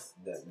that's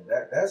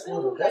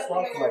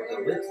why I feel like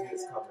the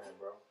richness come in,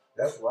 bro.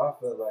 That's why I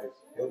feel like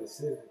your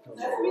decision comes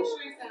Let from me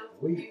show you something.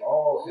 we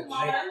all Ooh, can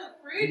mama, that make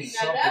look pretty. do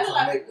Now something that look to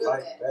like a make good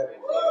life bag.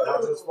 better.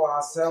 Not just for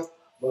ourselves,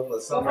 but for So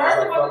somebody first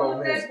like of all, fellow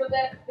look men. at but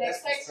that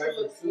That's texture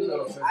looks perspective too,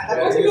 though. good. Since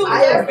I- What you I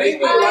use? agree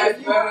make my with life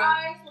you. better.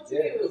 What you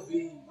Yeah, It use? could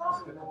be the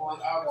opposite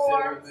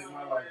of make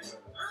my life better.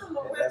 I don't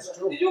know. And that's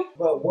true. Did you?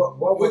 But what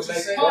What would you make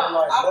say? your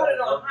life I put better?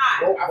 it on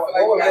high. What- I feel what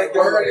like you would gotta make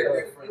your word life it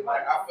better? different.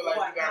 Like I feel like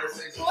you gotta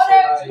say some What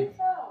shit else like, you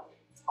found?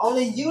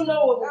 Only you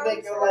know what will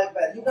make your life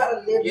better. You gotta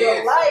live Yeah,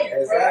 your life,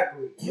 bro.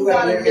 Exactly. You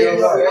gotta live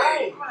your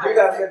life. You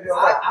gotta live your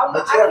life. I'm not-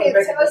 But you have I to can't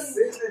make a tell you.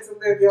 decision to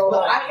live your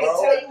Look, life, I can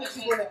bro. tell you what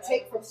you want to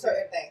take from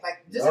certain things. Like,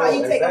 just No, how you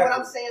taking what exactly.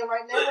 I'm saying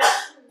right now,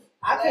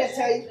 I can't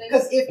tell you.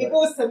 Because if it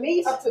was to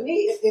me, up to me,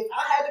 if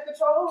I had the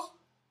control,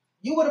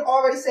 you would have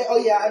already said, oh,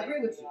 yeah, I agree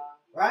with you.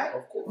 Right?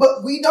 Of course.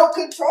 But we don't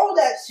control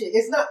that shit.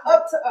 It's not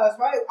up to us,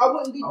 right? I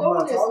wouldn't be I'm doing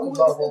not this. We talking wouldn't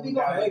about still what be we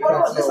going. can't Hold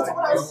on, control, listen to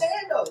what I'm bro.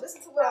 saying, though.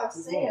 Listen to what I'm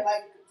saying.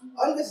 Like,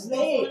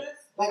 understand.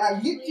 Like, I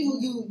get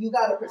you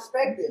got a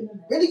perspective.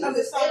 Really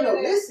understand, though.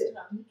 Listen.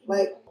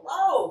 Like,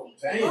 Oh,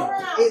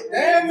 damn.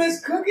 Damn, Miss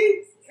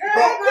Cookie. God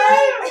But-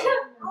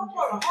 damn. I'm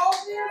for the whole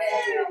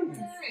damn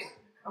thing.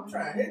 I'm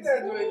trying to hit that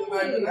joint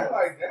tonight, but not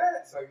like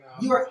that. It's like, no.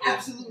 you are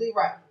absolutely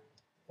right.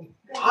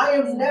 I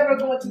am never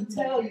going to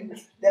tell you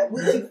that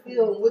what you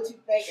feel and what you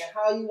think and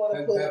how you want to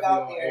That's put it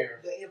out definitely there,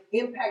 on the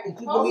impact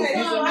that you believe Okay,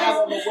 you so can have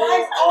on the it's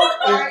world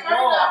over. is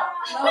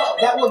wrong.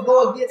 That will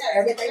go against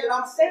everything that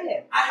I'm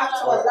saying. I have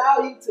to allow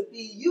you to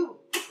be you,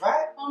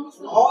 right?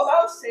 All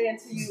I'm saying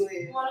to you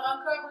is You want to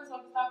uncover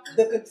something?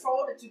 the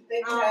control that you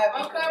think you have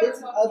in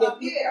convincing other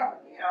people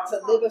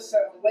to live a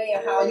certain way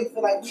and how you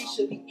feel like we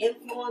should be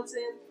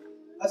influencing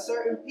a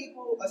certain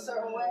people a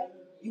certain way.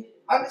 You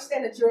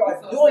understand that you're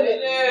doing it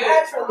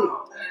naturally.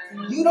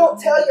 You don't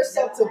tell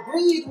yourself to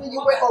breathe when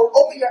you wake or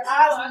open your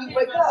eyes when you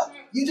wake up.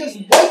 You just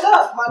wake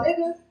up, my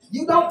nigga.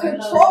 You don't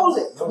control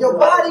it. Your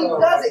body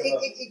does it.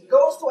 It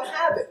goes to a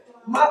habit.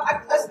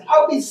 I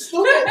would be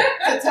stupid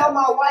to tell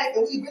my wife,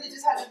 and we really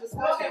just had this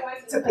discussion,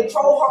 to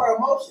control her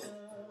emotions.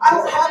 I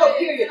don't have a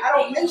period. I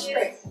don't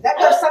menstruate. That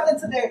does something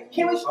to their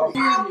chemistry.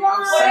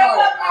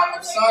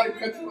 I'm sorry to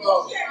cut you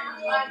off.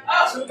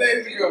 2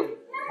 days ago,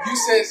 you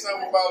said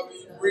something about when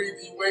you breathe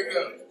and you wake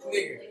up.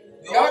 Nigga,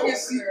 do y'all get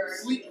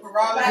sleep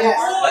paralysis?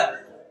 Yes.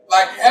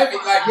 Like heavy,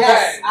 like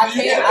Yes, bad? I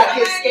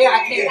get scared.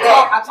 I can't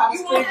talk. I try to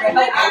scream for help. I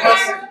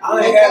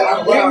ain't had I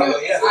a wake problem. up,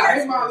 I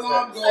hear my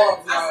alarm go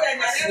off, y'all.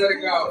 I swear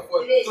to God, for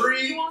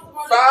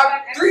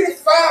 3 to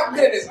 5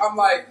 minutes, I'm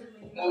like,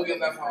 move your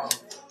left arm.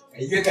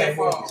 And Get that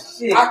phone.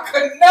 Shit. I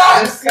could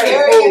not.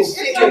 Scary as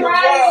shit. And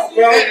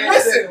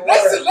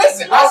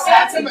listen. I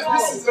said to my,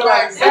 this is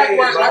my exact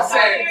words.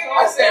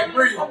 I said,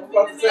 breathe.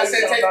 I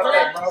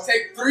said,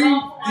 take 3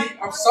 deep.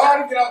 I'm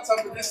sorry to get out tough,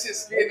 but this shit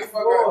scared the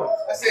fuck out.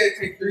 I said,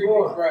 take 3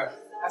 deep breaths.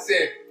 I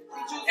said,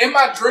 in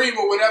my dream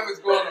or whatever's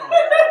going on.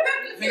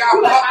 Nigga, I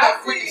popped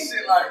that freaking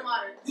shit like,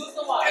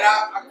 and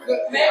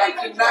I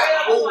could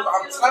not move.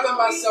 I'm telling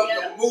myself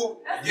to move.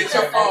 Get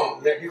your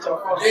phone. Yeah, get your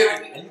phone.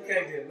 Get it. And you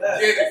can't get left.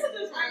 Get it.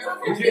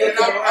 And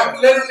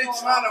I'm literally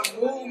trying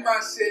to move my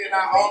shit, and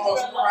I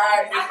almost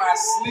cried in my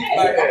sleep.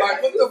 Like, I'm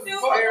like, what the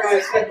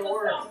fuck? Shit in the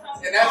world.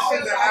 And that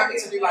shit that happened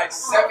to me like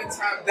 7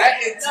 times.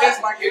 That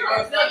intense, like it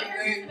was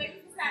fucking thing.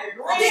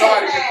 I'm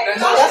sorry,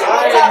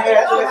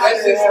 but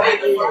that's just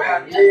scared the fuck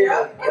out of me. I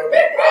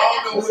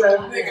don't know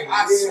what nigga.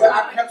 I swear,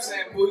 I kept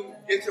saying, "Boo,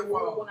 get your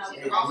phone."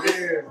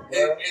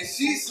 And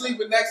she's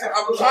sleeping next to me.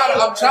 I'm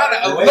trying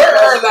to alert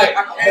her, like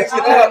I can't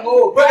get up,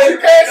 but you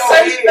can't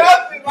say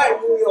nothing. Like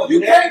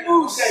you can't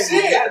move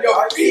shit.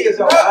 Your feet is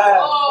up.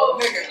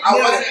 Nigga, I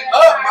wasn't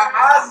up. My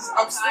eyes,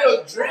 I'm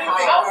still dreaming.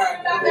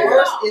 The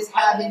worst is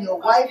having your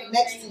wife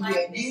next to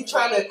you and you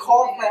trying to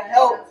call for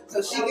help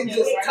so she can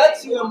just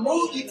touch you and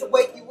move you to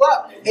wake you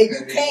up, and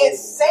you can't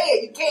say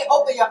it. You can't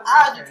open your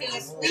eyes. You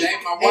can't speak. It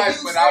ain't my wife,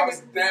 but I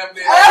was damn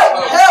near help,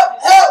 that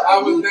close. help. I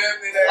was damn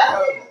near that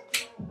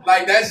close.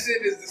 Like that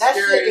shit is the That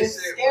shit scariest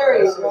is shit.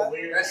 scary, Bro. bro.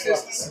 That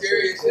shit's the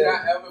scariest shit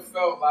I ever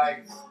felt.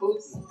 Like,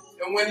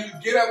 and when you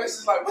get up, it's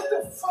just like, what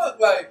the fuck?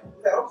 Like,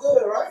 I'm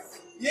good, right?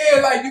 yeah,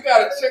 like you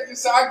gotta check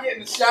this out. I get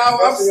in the shower.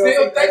 I'm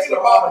still thinking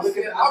about this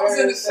shit. I was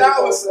in the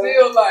shower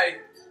still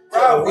like,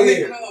 bro,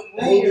 really couldn't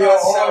move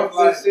myself.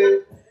 Like,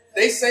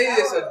 they say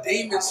it's a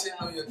demon sitting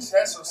on your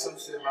chest or some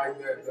shit like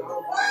that,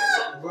 though.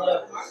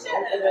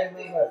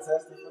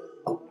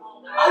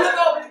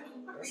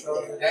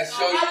 That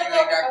shows you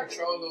ain't got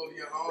control over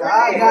your own.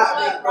 God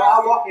got me, bro.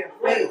 I walk in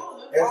faith.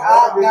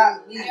 God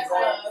got me,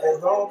 bro.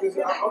 As long as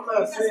I'm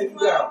not saying you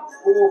got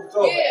full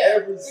control of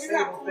every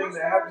single thing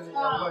that happens in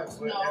your life,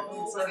 but at the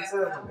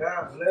same time, when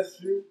God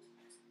bless you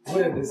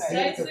with a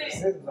decision to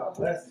decision, God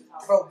bless you.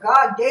 Bro,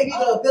 God gave you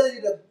the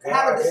ability to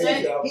have a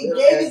decision. He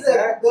gave you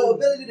the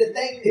ability to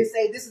think and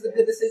say this is a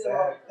good decision.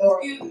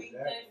 Or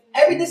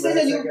every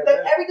decision you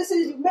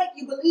make,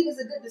 you believe is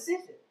a good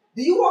decision.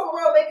 Do you walk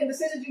around making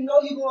decisions you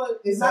know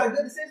it's not a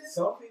good decision?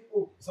 Some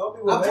people.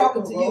 I'm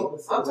talking to you.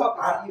 I'm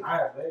talking to you. I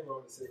have made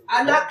wrong decisions.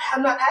 I'm not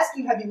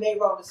asking you have you made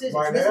wrong decisions.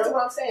 Right Listen now? to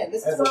what I'm saying.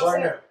 Listen to As what of I'm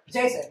right saying.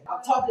 now. Jason,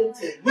 I'm talking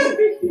to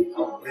you.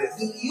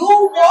 Do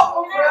you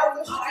walk around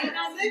the street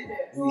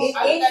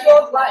in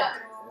your life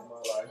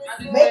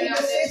making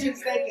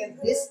decisions thinking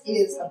this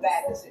is a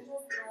bad decision?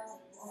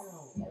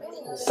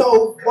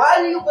 So why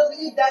do you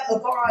believe that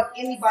about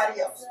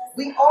anybody else?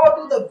 We all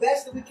do the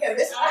best that we can.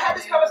 I had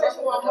this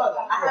conversation with my mother.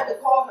 I had to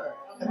call her,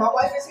 and my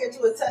wife is here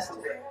to attest to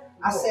it.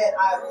 I said,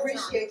 I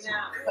appreciate you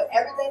for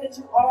everything that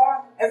you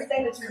are,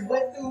 everything that you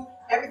went through,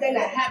 everything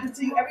that happened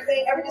to you,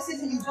 every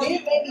decision you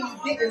did, maybe you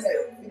didn't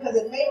make, because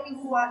it made me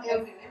who I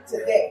am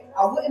today.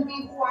 I wouldn't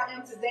be who I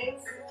am today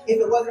if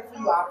it wasn't for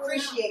you. I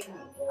appreciate you.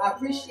 I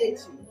appreciate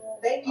you.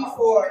 Thank you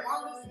for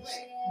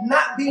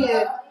not being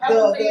the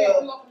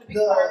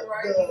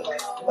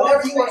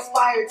whatever you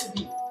aspire to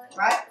be,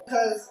 right?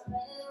 Because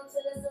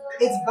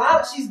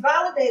she's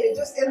validated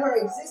just in her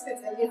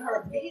existence and in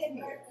her being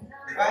here,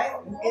 right?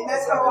 And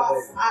that's how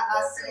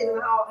I see it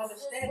and how I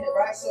understand it,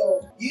 right?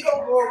 So you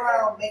don't go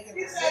around making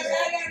decisions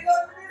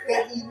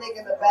thinking you're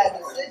making a bad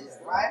decision,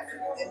 right?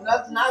 And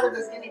neither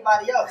does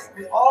anybody else.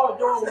 We all are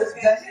doing what's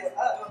best for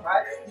us,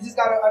 right? You just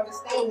gotta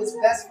understand what's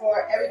best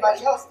for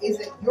everybody else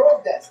isn't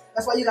your best.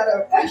 That's why you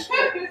gotta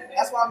appreciate it.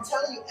 That's why I'm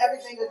telling you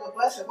everything is a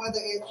blessing, whether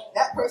it's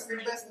that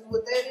person's best is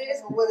what that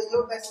is or whether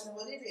your best is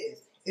what it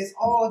is. It's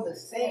all the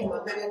same, my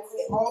nigga.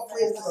 It all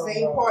plays the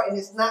same part, and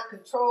it's not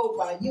controlled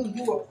by you.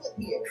 You were put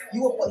here.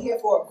 You were put here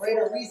for a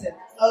greater reason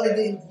other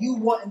than you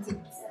wanting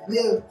to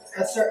live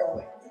a certain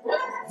way.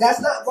 That's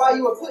not why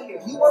you were put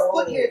here. You weren't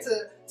put here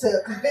to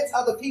convince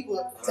other people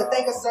to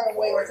think a certain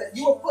way, or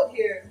you were put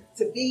here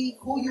to be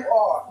who you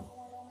are.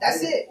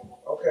 That's it.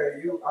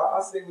 Okay,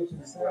 I see what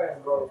you're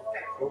saying, bro.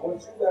 But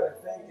what you gotta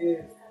think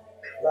is,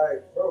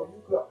 like, bro,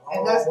 you could always...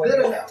 And that's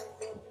good enough.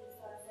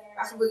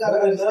 That's what we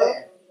gotta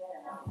understand.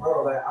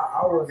 Bro, like,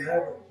 I would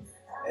never,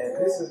 and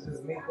this is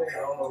just me thinking, I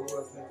don't know who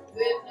else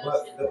thinking,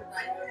 but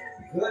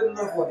good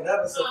enough will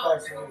never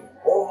suffice for me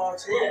or my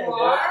children,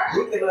 bro.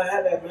 We cannot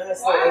have that mindset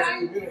as a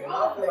community, and I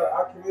feel like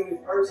our community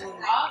personally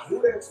do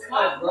that too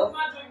much, bro.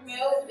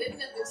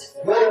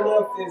 Good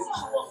enough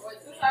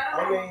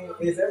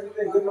is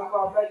everything good enough for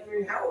our black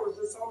community? How was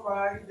just talking about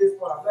how he did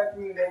for our black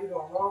community that we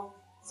don't wrong?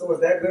 So is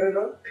that good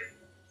enough?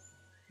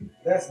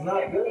 That's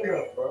not good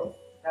enough, bro.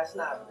 That's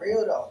not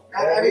real though.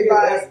 Not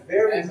everybody. That's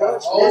very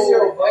much.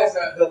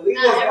 The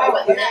leaders not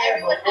everybody can have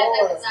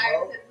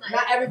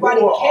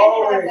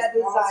that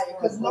desire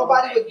because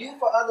nobody would do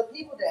for other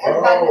people that.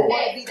 Everybody would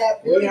want to be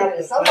that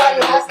billionaire.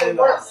 Somebody has to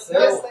work.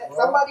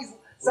 Somebody's.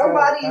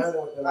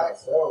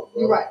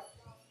 You're right.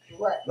 You're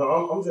right.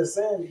 No, I'm just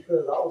saying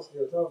because I was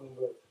still talking,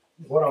 but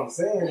what I'm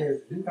saying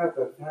is you have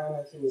to find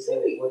out what yourself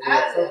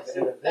at the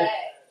end of the day.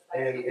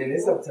 And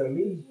it's up to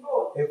me.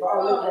 If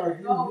I look like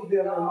you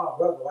being like my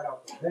brother right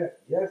off the bat,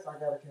 yes, I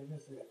gotta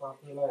convince him if I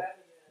feel like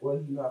what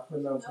he's not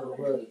putting out to the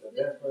world is the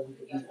best person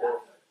he could be,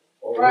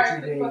 or what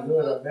you doing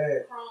good or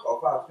bad, or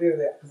if I feel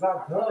that, because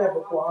I've done that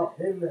before, I've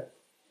been there.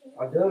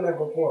 I've done that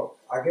before.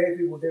 I gave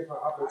people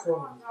different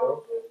opportunities,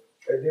 bro,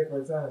 at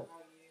different times.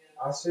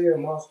 I shared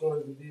my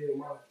stories and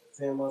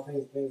saying my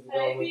things that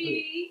I went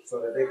through,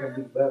 so that they can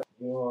be better.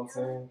 You know what I'm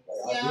saying?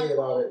 Like I did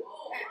all that.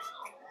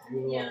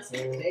 You know what I'm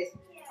saying?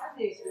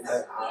 I've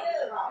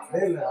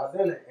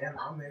done it, and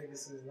I made a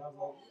decision. I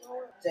was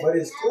like, but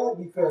it's cool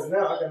because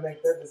now I can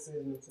make that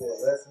decision into a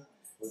lesson,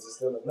 which is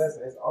still a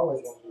blessing. It's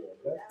always going to be a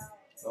blessing,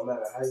 no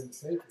matter how you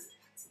take it.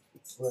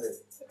 But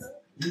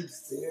you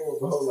still,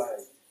 bro,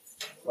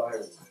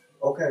 like,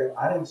 okay,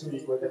 I didn't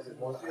choose what this is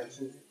going to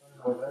choose.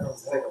 But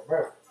take a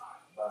breath.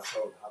 But I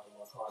told hop in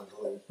my car and go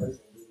to this place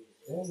and do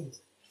these things.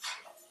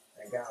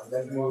 And God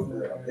bless me with the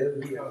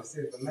ability and the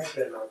sense to make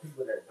that. Now,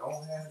 people that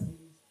don't have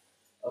these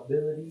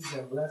abilities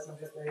and blessings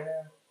that they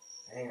have,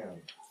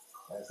 damn,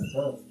 that's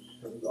tough.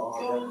 Because we all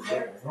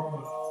represent the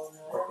home.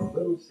 But the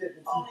little shit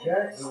that you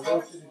got, the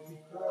little shit that you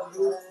could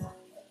do,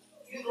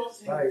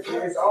 like,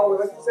 it's always,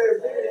 like you said,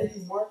 it's bigger than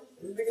you, Mark.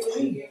 It's bigger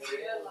than me.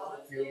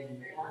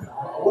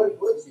 What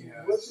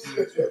you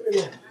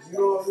contributing? You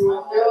know what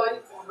I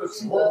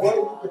mean? What are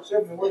you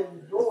contributing? What are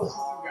you doing?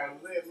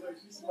 Look,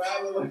 she's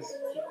smiling.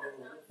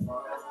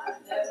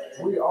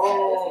 We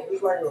all,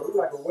 it's like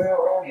a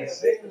well-oiled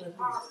machine.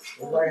 It's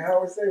like how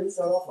we say, we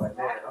start off like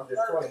that. I'm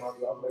just telling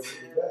myself, I'm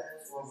making you back.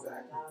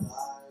 Exactly.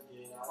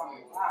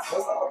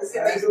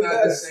 That's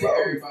not to say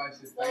everybody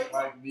should think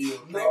like me or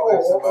even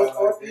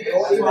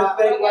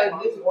think like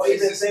me. Or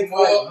even think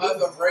like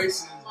other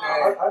races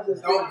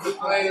that don't be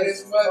playing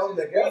as much as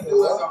we do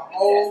as a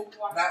whole.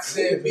 Not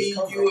saying me,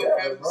 you,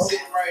 and them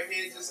sitting right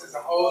here just as a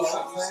whole. So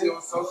you see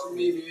on social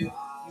media,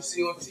 you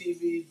see on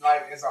TV,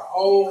 like as a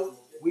whole,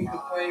 we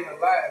complain a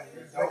lot.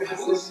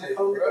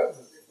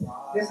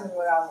 This is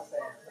what I was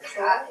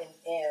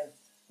saying.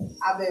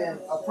 I've been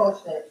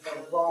approaching it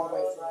the wrong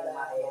way to me in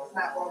my head. It's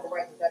not wrong to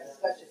right with that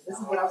discussion. This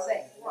is what I'm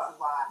saying. This is why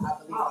I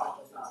believe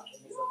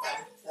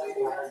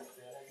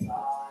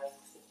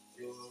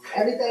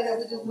everything that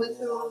we just went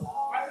through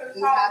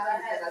just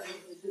happened because I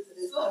think we get to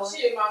this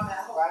point,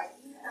 right?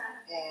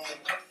 And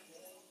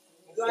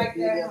it's the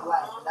beauty of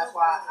life. And that's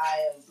why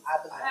I'm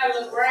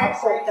so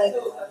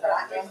thankful that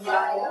I am who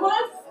I am,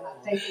 and I'm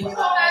thankful that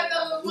I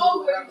believe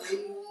what I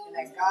believe, and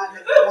that God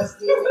has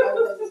blessed me with,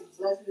 everything He's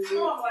blessed me with,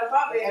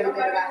 and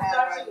everything that I have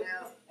right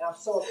now. And I'm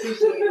so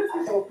appreciative.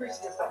 I'm so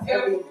appreciative for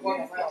everyone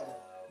around me.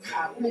 I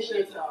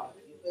appreciate y'all.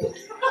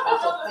 I'm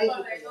so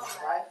thankful for y'all,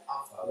 right?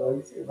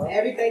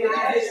 Everything that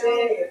you just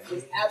said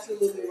is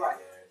absolutely right.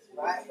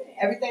 Right?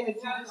 Everything that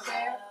you just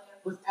said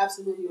was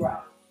absolutely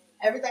right.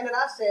 Everything that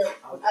I said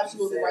was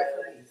absolutely right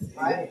for me,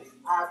 right?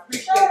 I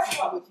appreciate you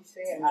for what you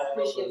said. I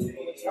appreciate you for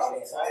what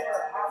you said,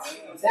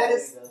 right? That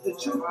is the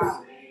truth for you.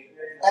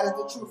 That is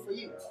the truth for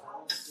you.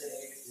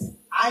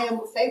 I am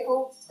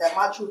thankful that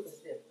my truth is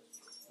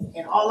different.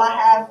 And all I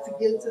have to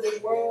give to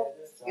this world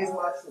is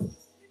my truth.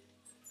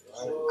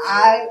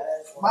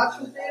 My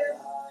truth is,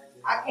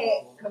 I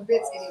can't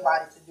convince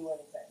anybody to do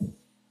anything.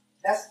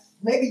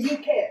 Maybe you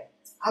can.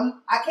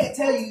 I can't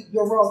tell you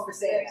you're wrong for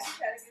saying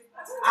that.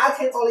 I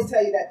can only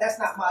tell you that that's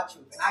not my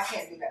truth, and I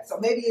can't do that. So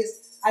maybe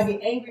I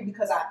get angry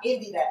because I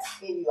envy that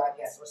in you, I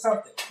guess, or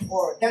something.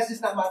 Or that's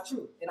just not my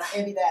truth, and I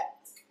envy that.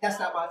 That's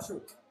not my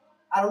truth.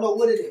 I don't know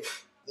what it is.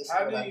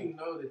 How do you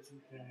know that you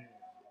can?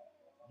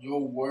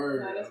 Your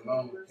word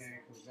alone can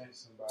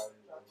convince somebody.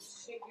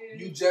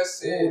 You just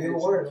said your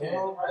word,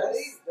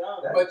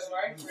 but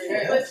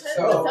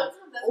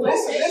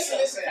listen.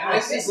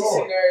 This is a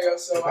scenario.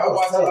 So I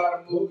watch a lot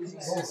of movies.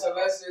 So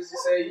let's just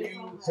say you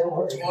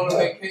on a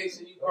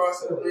vacation, you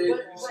cross the bridge, you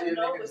see a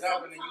nigga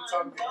jumping, and you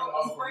talking to him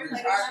off the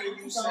bridge. How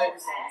can you say?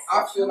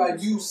 I feel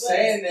like you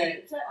saying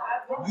that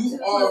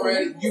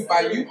you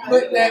by you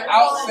putting that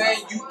out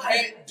saying you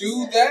can't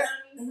do that.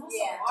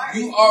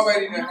 You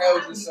already done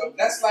held yourself.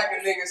 That's like a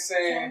nigga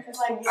saying,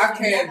 I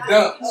can't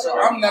dunk, so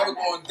I'm never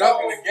going to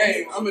dunk in the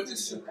game. I'm going to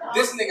just shoot.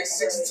 This nigga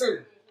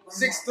 6'2",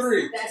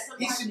 6'3".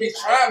 He should be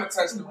trying to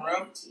touch the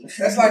rim.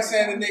 That's like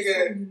saying a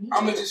nigga,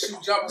 I'm going to just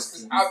shoot jumpers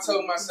because I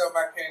told myself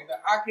I can't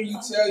dunk. How can you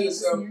tell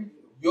yourself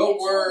your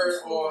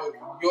word or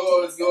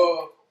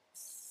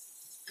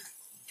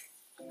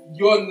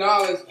your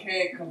knowledge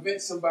can't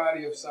convince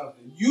somebody of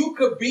something? You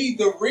could be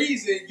the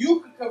reason. You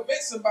could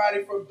convince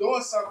somebody from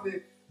doing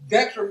something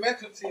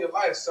detrimental to your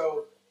life.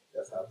 So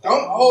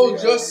don't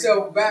hold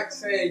yourself back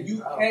saying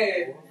you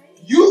can.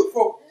 You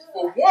for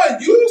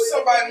one, you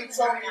somebody who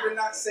told me to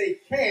not say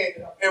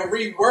can and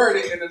reword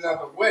it in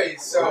another way.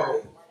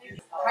 So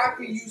how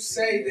can you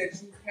say that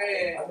you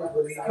can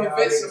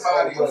convince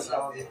somebody of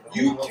something?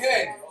 You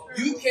can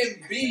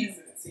be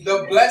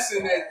the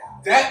blessing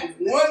that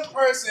one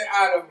person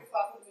out of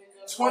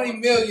 20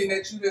 million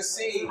that you just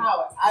seen.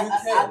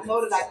 I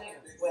know that I can.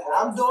 What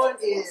I'm doing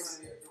is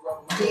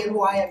being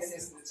who I am in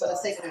this, for the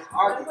sake of this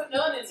argument,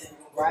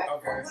 right?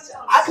 Okay.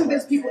 I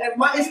convince people.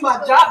 It's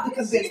my job to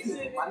convince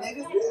people, my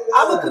nigga.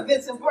 I'm a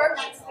convincing person.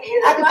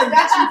 I can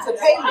convince you to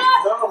pay me.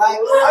 Like,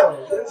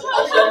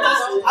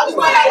 I just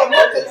might have a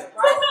motive.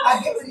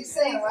 I get what he's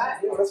saying, right?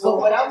 But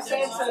what I'm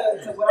saying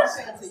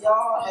to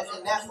y'all, as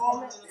in that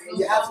moment, and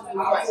you're absolutely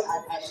right.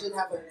 I should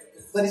have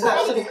but it's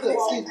not should have could.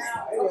 Excuse me.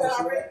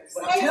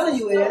 What I'm telling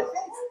you is,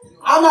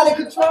 I'm not in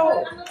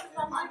control.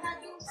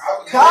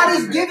 God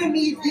is giving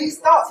me these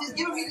thoughts. He's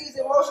giving me these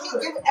emotions.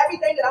 He's giving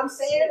everything that I'm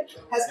saying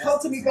has come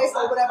to me based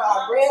on whatever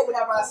I've read,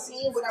 whatever I've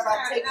seen, whatever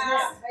I've taken in.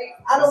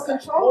 I don't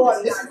control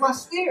it. This is my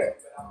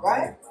spirit,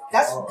 right?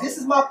 This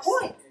is my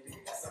point,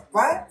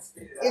 right?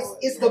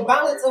 It's the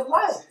balance of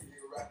life.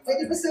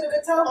 50% of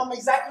the time, I'm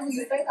exactly who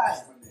you think I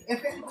am. And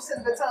 50%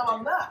 of the time,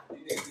 I'm not.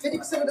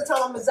 50% of the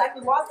time, I'm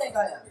exactly who I think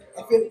I am.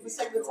 And 50%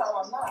 of the time,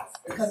 I'm not.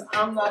 Because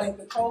I'm not in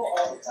control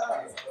all the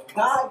time.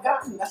 God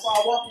got me. That's why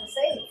I walk in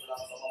faith.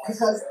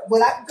 Because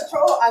what I can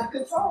control, I can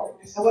control.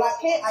 And what I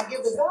can't, I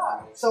give to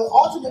God. So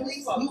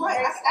ultimately, you're right,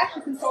 I can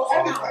actually control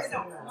everything.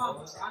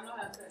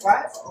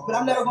 Right? But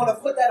I'm never going to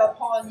put that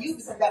upon you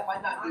because that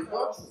might not be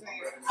your truth.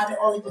 I can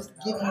only just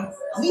give you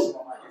me.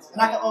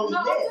 And I can only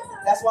live.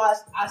 That's why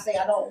I say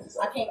I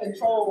can't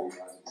control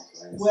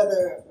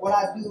whether what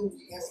I do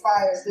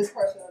inspires this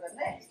person or the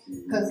next,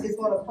 because it's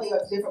going to play a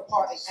different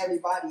part in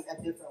everybody a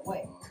different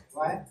way,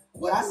 right?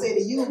 What I say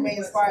to you may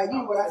inspire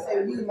you. What I say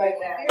to you may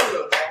infuriate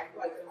you.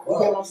 You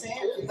get what I'm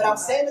saying? But I'm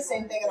saying the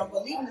same thing and I'm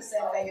believing the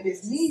same thing. It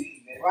is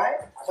me, right?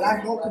 But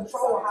I don't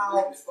control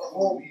how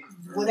or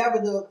whatever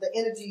the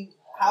energy,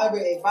 however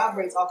it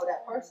vibrates off of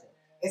that person.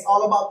 It's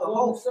all about the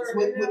host.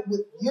 It's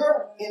with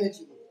your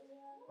energy,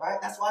 right?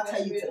 That's why I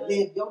tell you to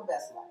live your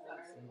best life.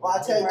 Well,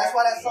 I tell you, that's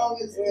why that song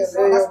is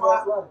so. That's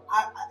why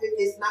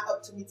it's not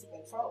up to me to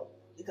control,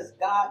 because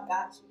God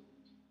got you.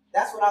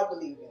 That's what I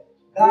believe in.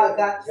 God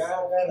got you.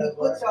 He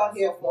put y'all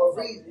here for a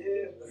reason.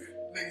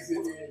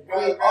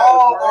 We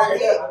all are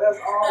here.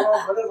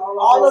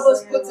 All of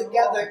us put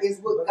together is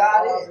what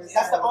God is.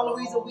 That's the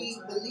only reason we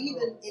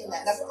believe in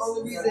that. That's the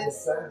only reason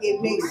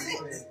it makes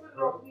sense.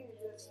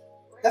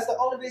 That's the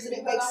only reason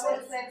it makes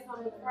sense.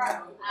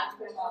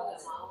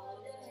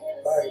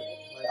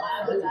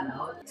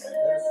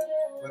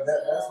 But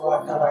that's why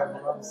I feel like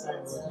when I'm saying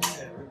what you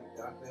said, really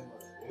not that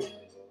much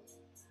difference.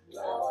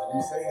 Like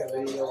you saying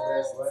live your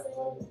best life,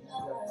 you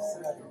have to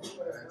decide to do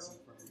that.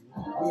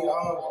 We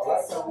all, a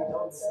lot of times we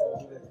don't decide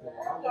to do that.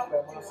 I'm looking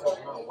at myself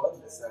and I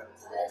wasn't deciding to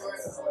do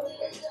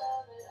that.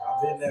 I've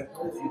been that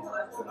person.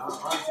 And I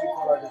honestly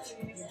feel like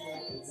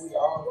if we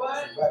all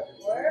black,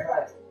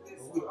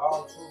 if we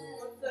all truly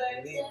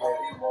believe that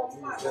we was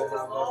living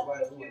our best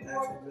life, we would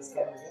naturally just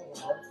come together,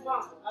 bro.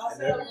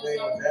 And everything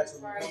would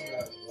naturally come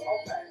out, bro.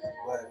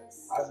 But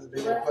I just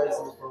been in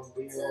places from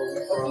being where we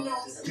from, and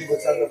people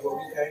tell us what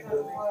we can't do,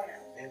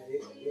 and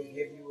it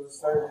give you a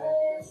certain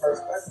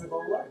perspective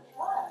on life.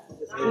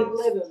 Just keep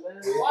living,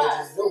 man. It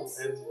just do.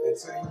 And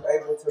until you're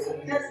able to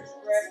really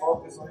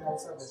focus on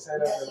yourself and set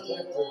up a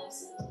objective,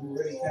 you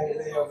really can't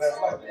live your best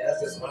life. That's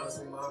just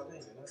honestly my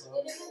opinion. That's all.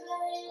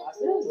 I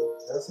feel you.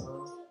 That's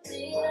all.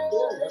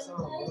 That's all,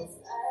 bro.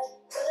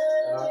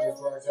 And I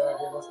just like God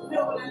give us the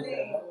power to do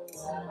that.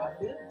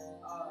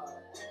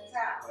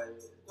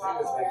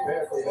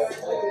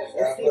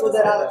 It's people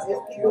that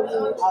it's people who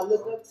I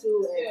look up to,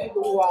 and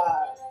people who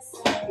are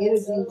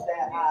energies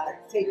that I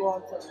take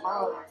on to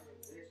mine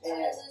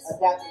and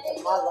adapt it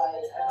to my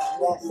life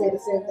that say the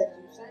same thing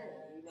you're saying,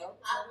 you know?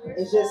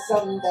 It's just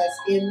something that's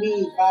in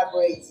me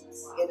vibrates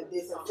in a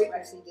different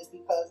frequency just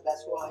because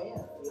that's who I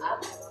am, you know? I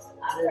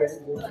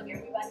feel like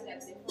everybody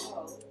has different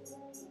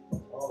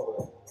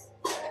roles.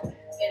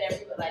 And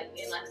everybody, like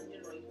in life in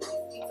general, you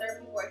see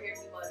certain people are here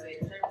to be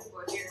motivated, certain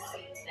people are here to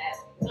see that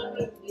some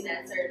people be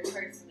that certain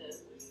person to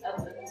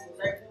other people,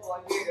 certain people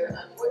are here to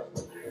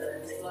unfortunately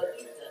to go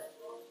against us.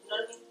 You know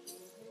what I mean?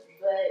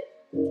 But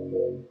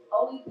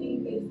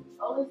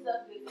only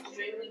stuff is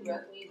extremely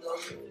rough when you go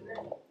through the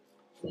current.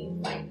 When you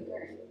fight the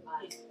current.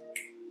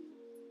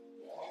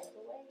 That's the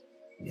way.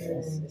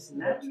 Yes, it's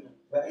natural.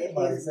 But it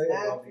is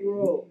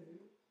natural.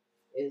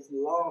 It's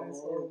law, man.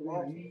 It's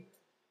natural.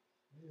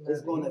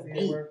 It's gonna be.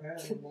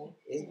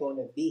 It's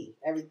gonna be.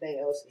 Everything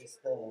else is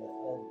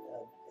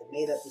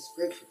made up of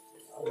scripture.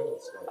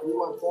 We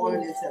weren't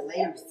born into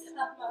language.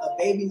 A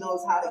baby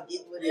knows how to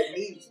get what it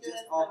needs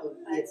just off of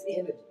its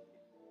energy.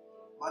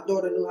 My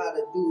daughter knew how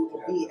to do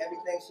and be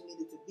everything she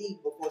needed to be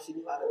before she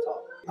knew how to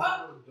talk. We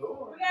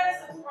got a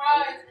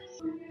surprise.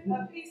 A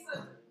piece of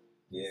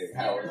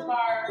Howard.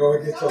 Go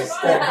and get your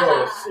stack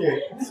of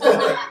shit.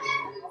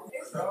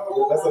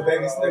 That's a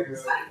baby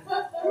Snickers.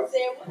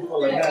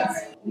 People are nuts.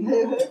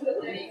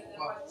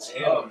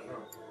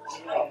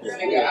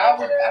 Nigga, I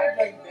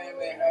drank damn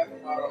near half a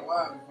bottle of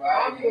wine before I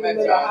even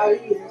met How y'all. you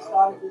even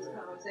started this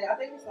conversation? I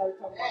think we started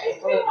talking about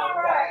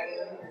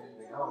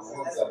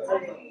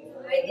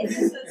This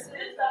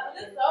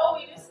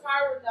Zoe, this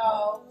Myra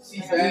dog.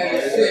 She's bad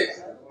as shit.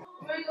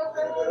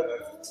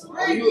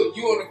 Oh,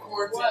 you on the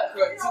quarantine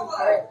cut too,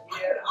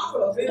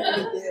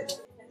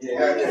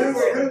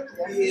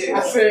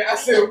 I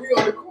said we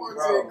on the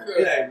quarantine cut.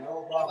 It ain't no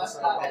problem.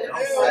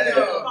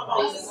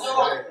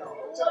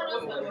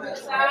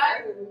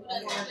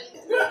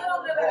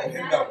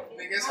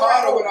 Nigga, it's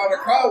harder without a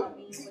coat.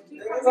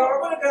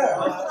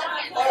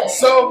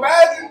 So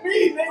imagine me,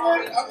 nigga.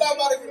 I'm not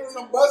about to get on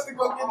some bus to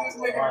go get this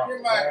nigga to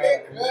get my hair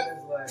cut.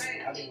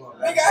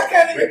 Nigga, I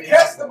can't even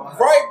catch the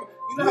right.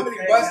 You know how many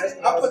buses?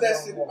 I put that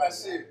shit in my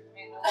shit.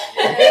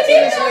 Get to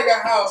this nigga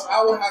house,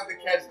 I will have to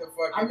catch the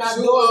fucking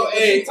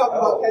 208. I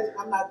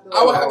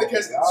will have to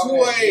catch the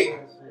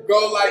 208. Go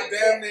like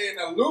damn near in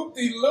a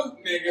loop-de-loop,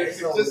 nigga,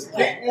 to just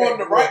get on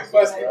the right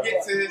bus to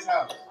get to his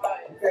house.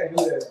 You can't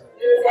do that.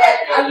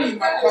 I need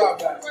my car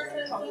back, man.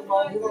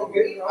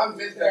 I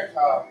miss that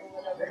car.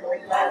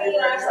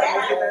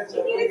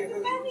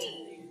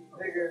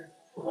 Nigga.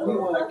 we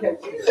want to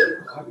catch you.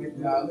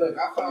 Nah, look,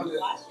 I found this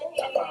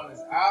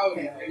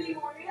Audi, nigga.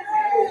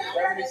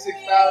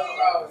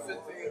 $76,000,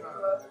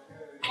 $1,500.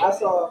 I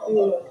saw a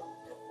few.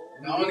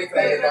 The only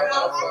thing is that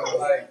motherfucker,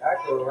 like,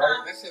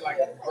 that shit like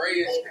a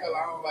grayish color. I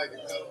don't like the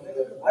color.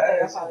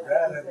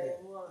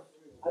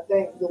 I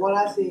think the one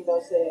I seen though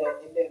said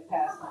it didn't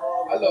pass the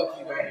ball. I low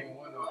key don't even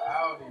want no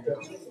Audi.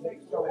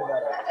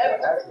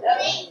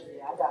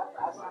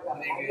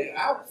 Nigga,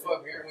 I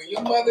fucking, when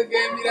your mother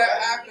gave me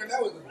that Acura,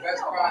 that was the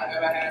best car I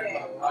ever had in my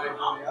life.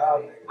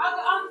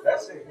 That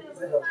shit, you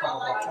end up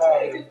calling my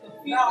car.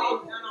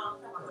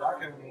 I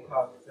can't even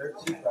call it. They're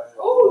cheap out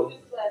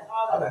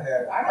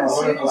here. I done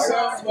seen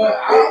some, but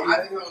I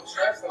just don't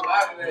trust a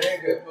lot of that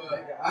shit. But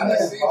I done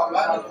seen a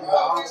lot of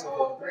cars. I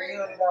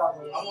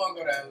want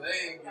to go to LA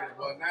and get it,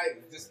 but not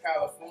just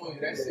California.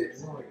 That shit,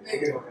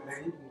 nigga.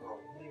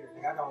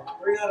 I got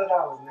 $300,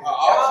 nigga.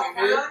 Auction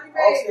here?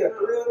 Auction,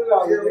 $300,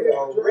 nigga.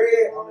 On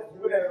red, on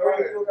the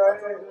red you got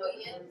there.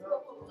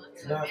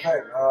 No, hey,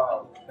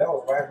 that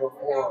was right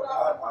before I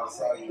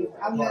saw you.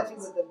 I met you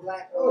with the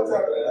black.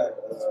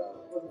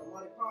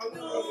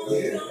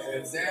 Yeah,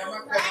 damn, my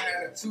cousin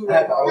had a 2 I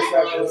had the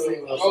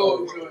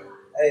gold joint.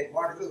 Hey,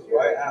 Mark, this was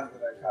right after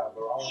that car,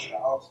 bro. I went to the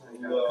auction and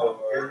got a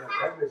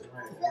car. That bitch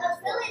ran.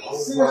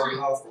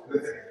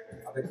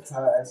 I think the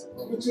tire actually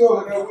broke. What you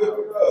over there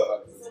whipping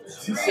up?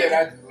 She said I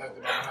just left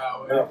it on the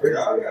highway. No, pretty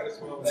sure. I got this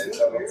one.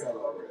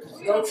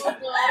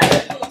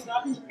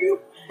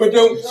 But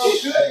don't we need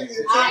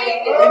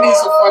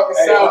some fucking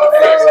sound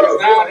effects, because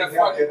now the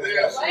fucking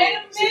there. Wait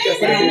a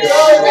minute.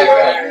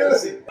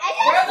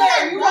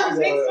 You want a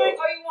big drink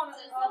or you want a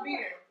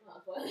beer?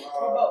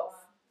 Or both?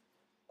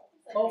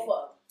 Both of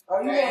them. Oh,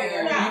 you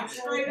Nah,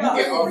 straight You up.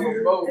 get off of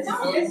both. You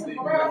know you see me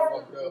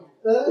fucked up.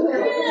 I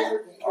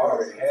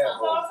already had So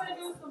one. I'm finna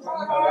do some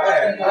more. I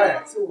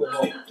had two of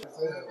them.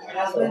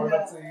 That's So been run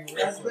up to you.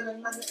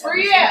 another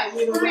Free out.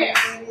 video. Free out.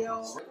 Video.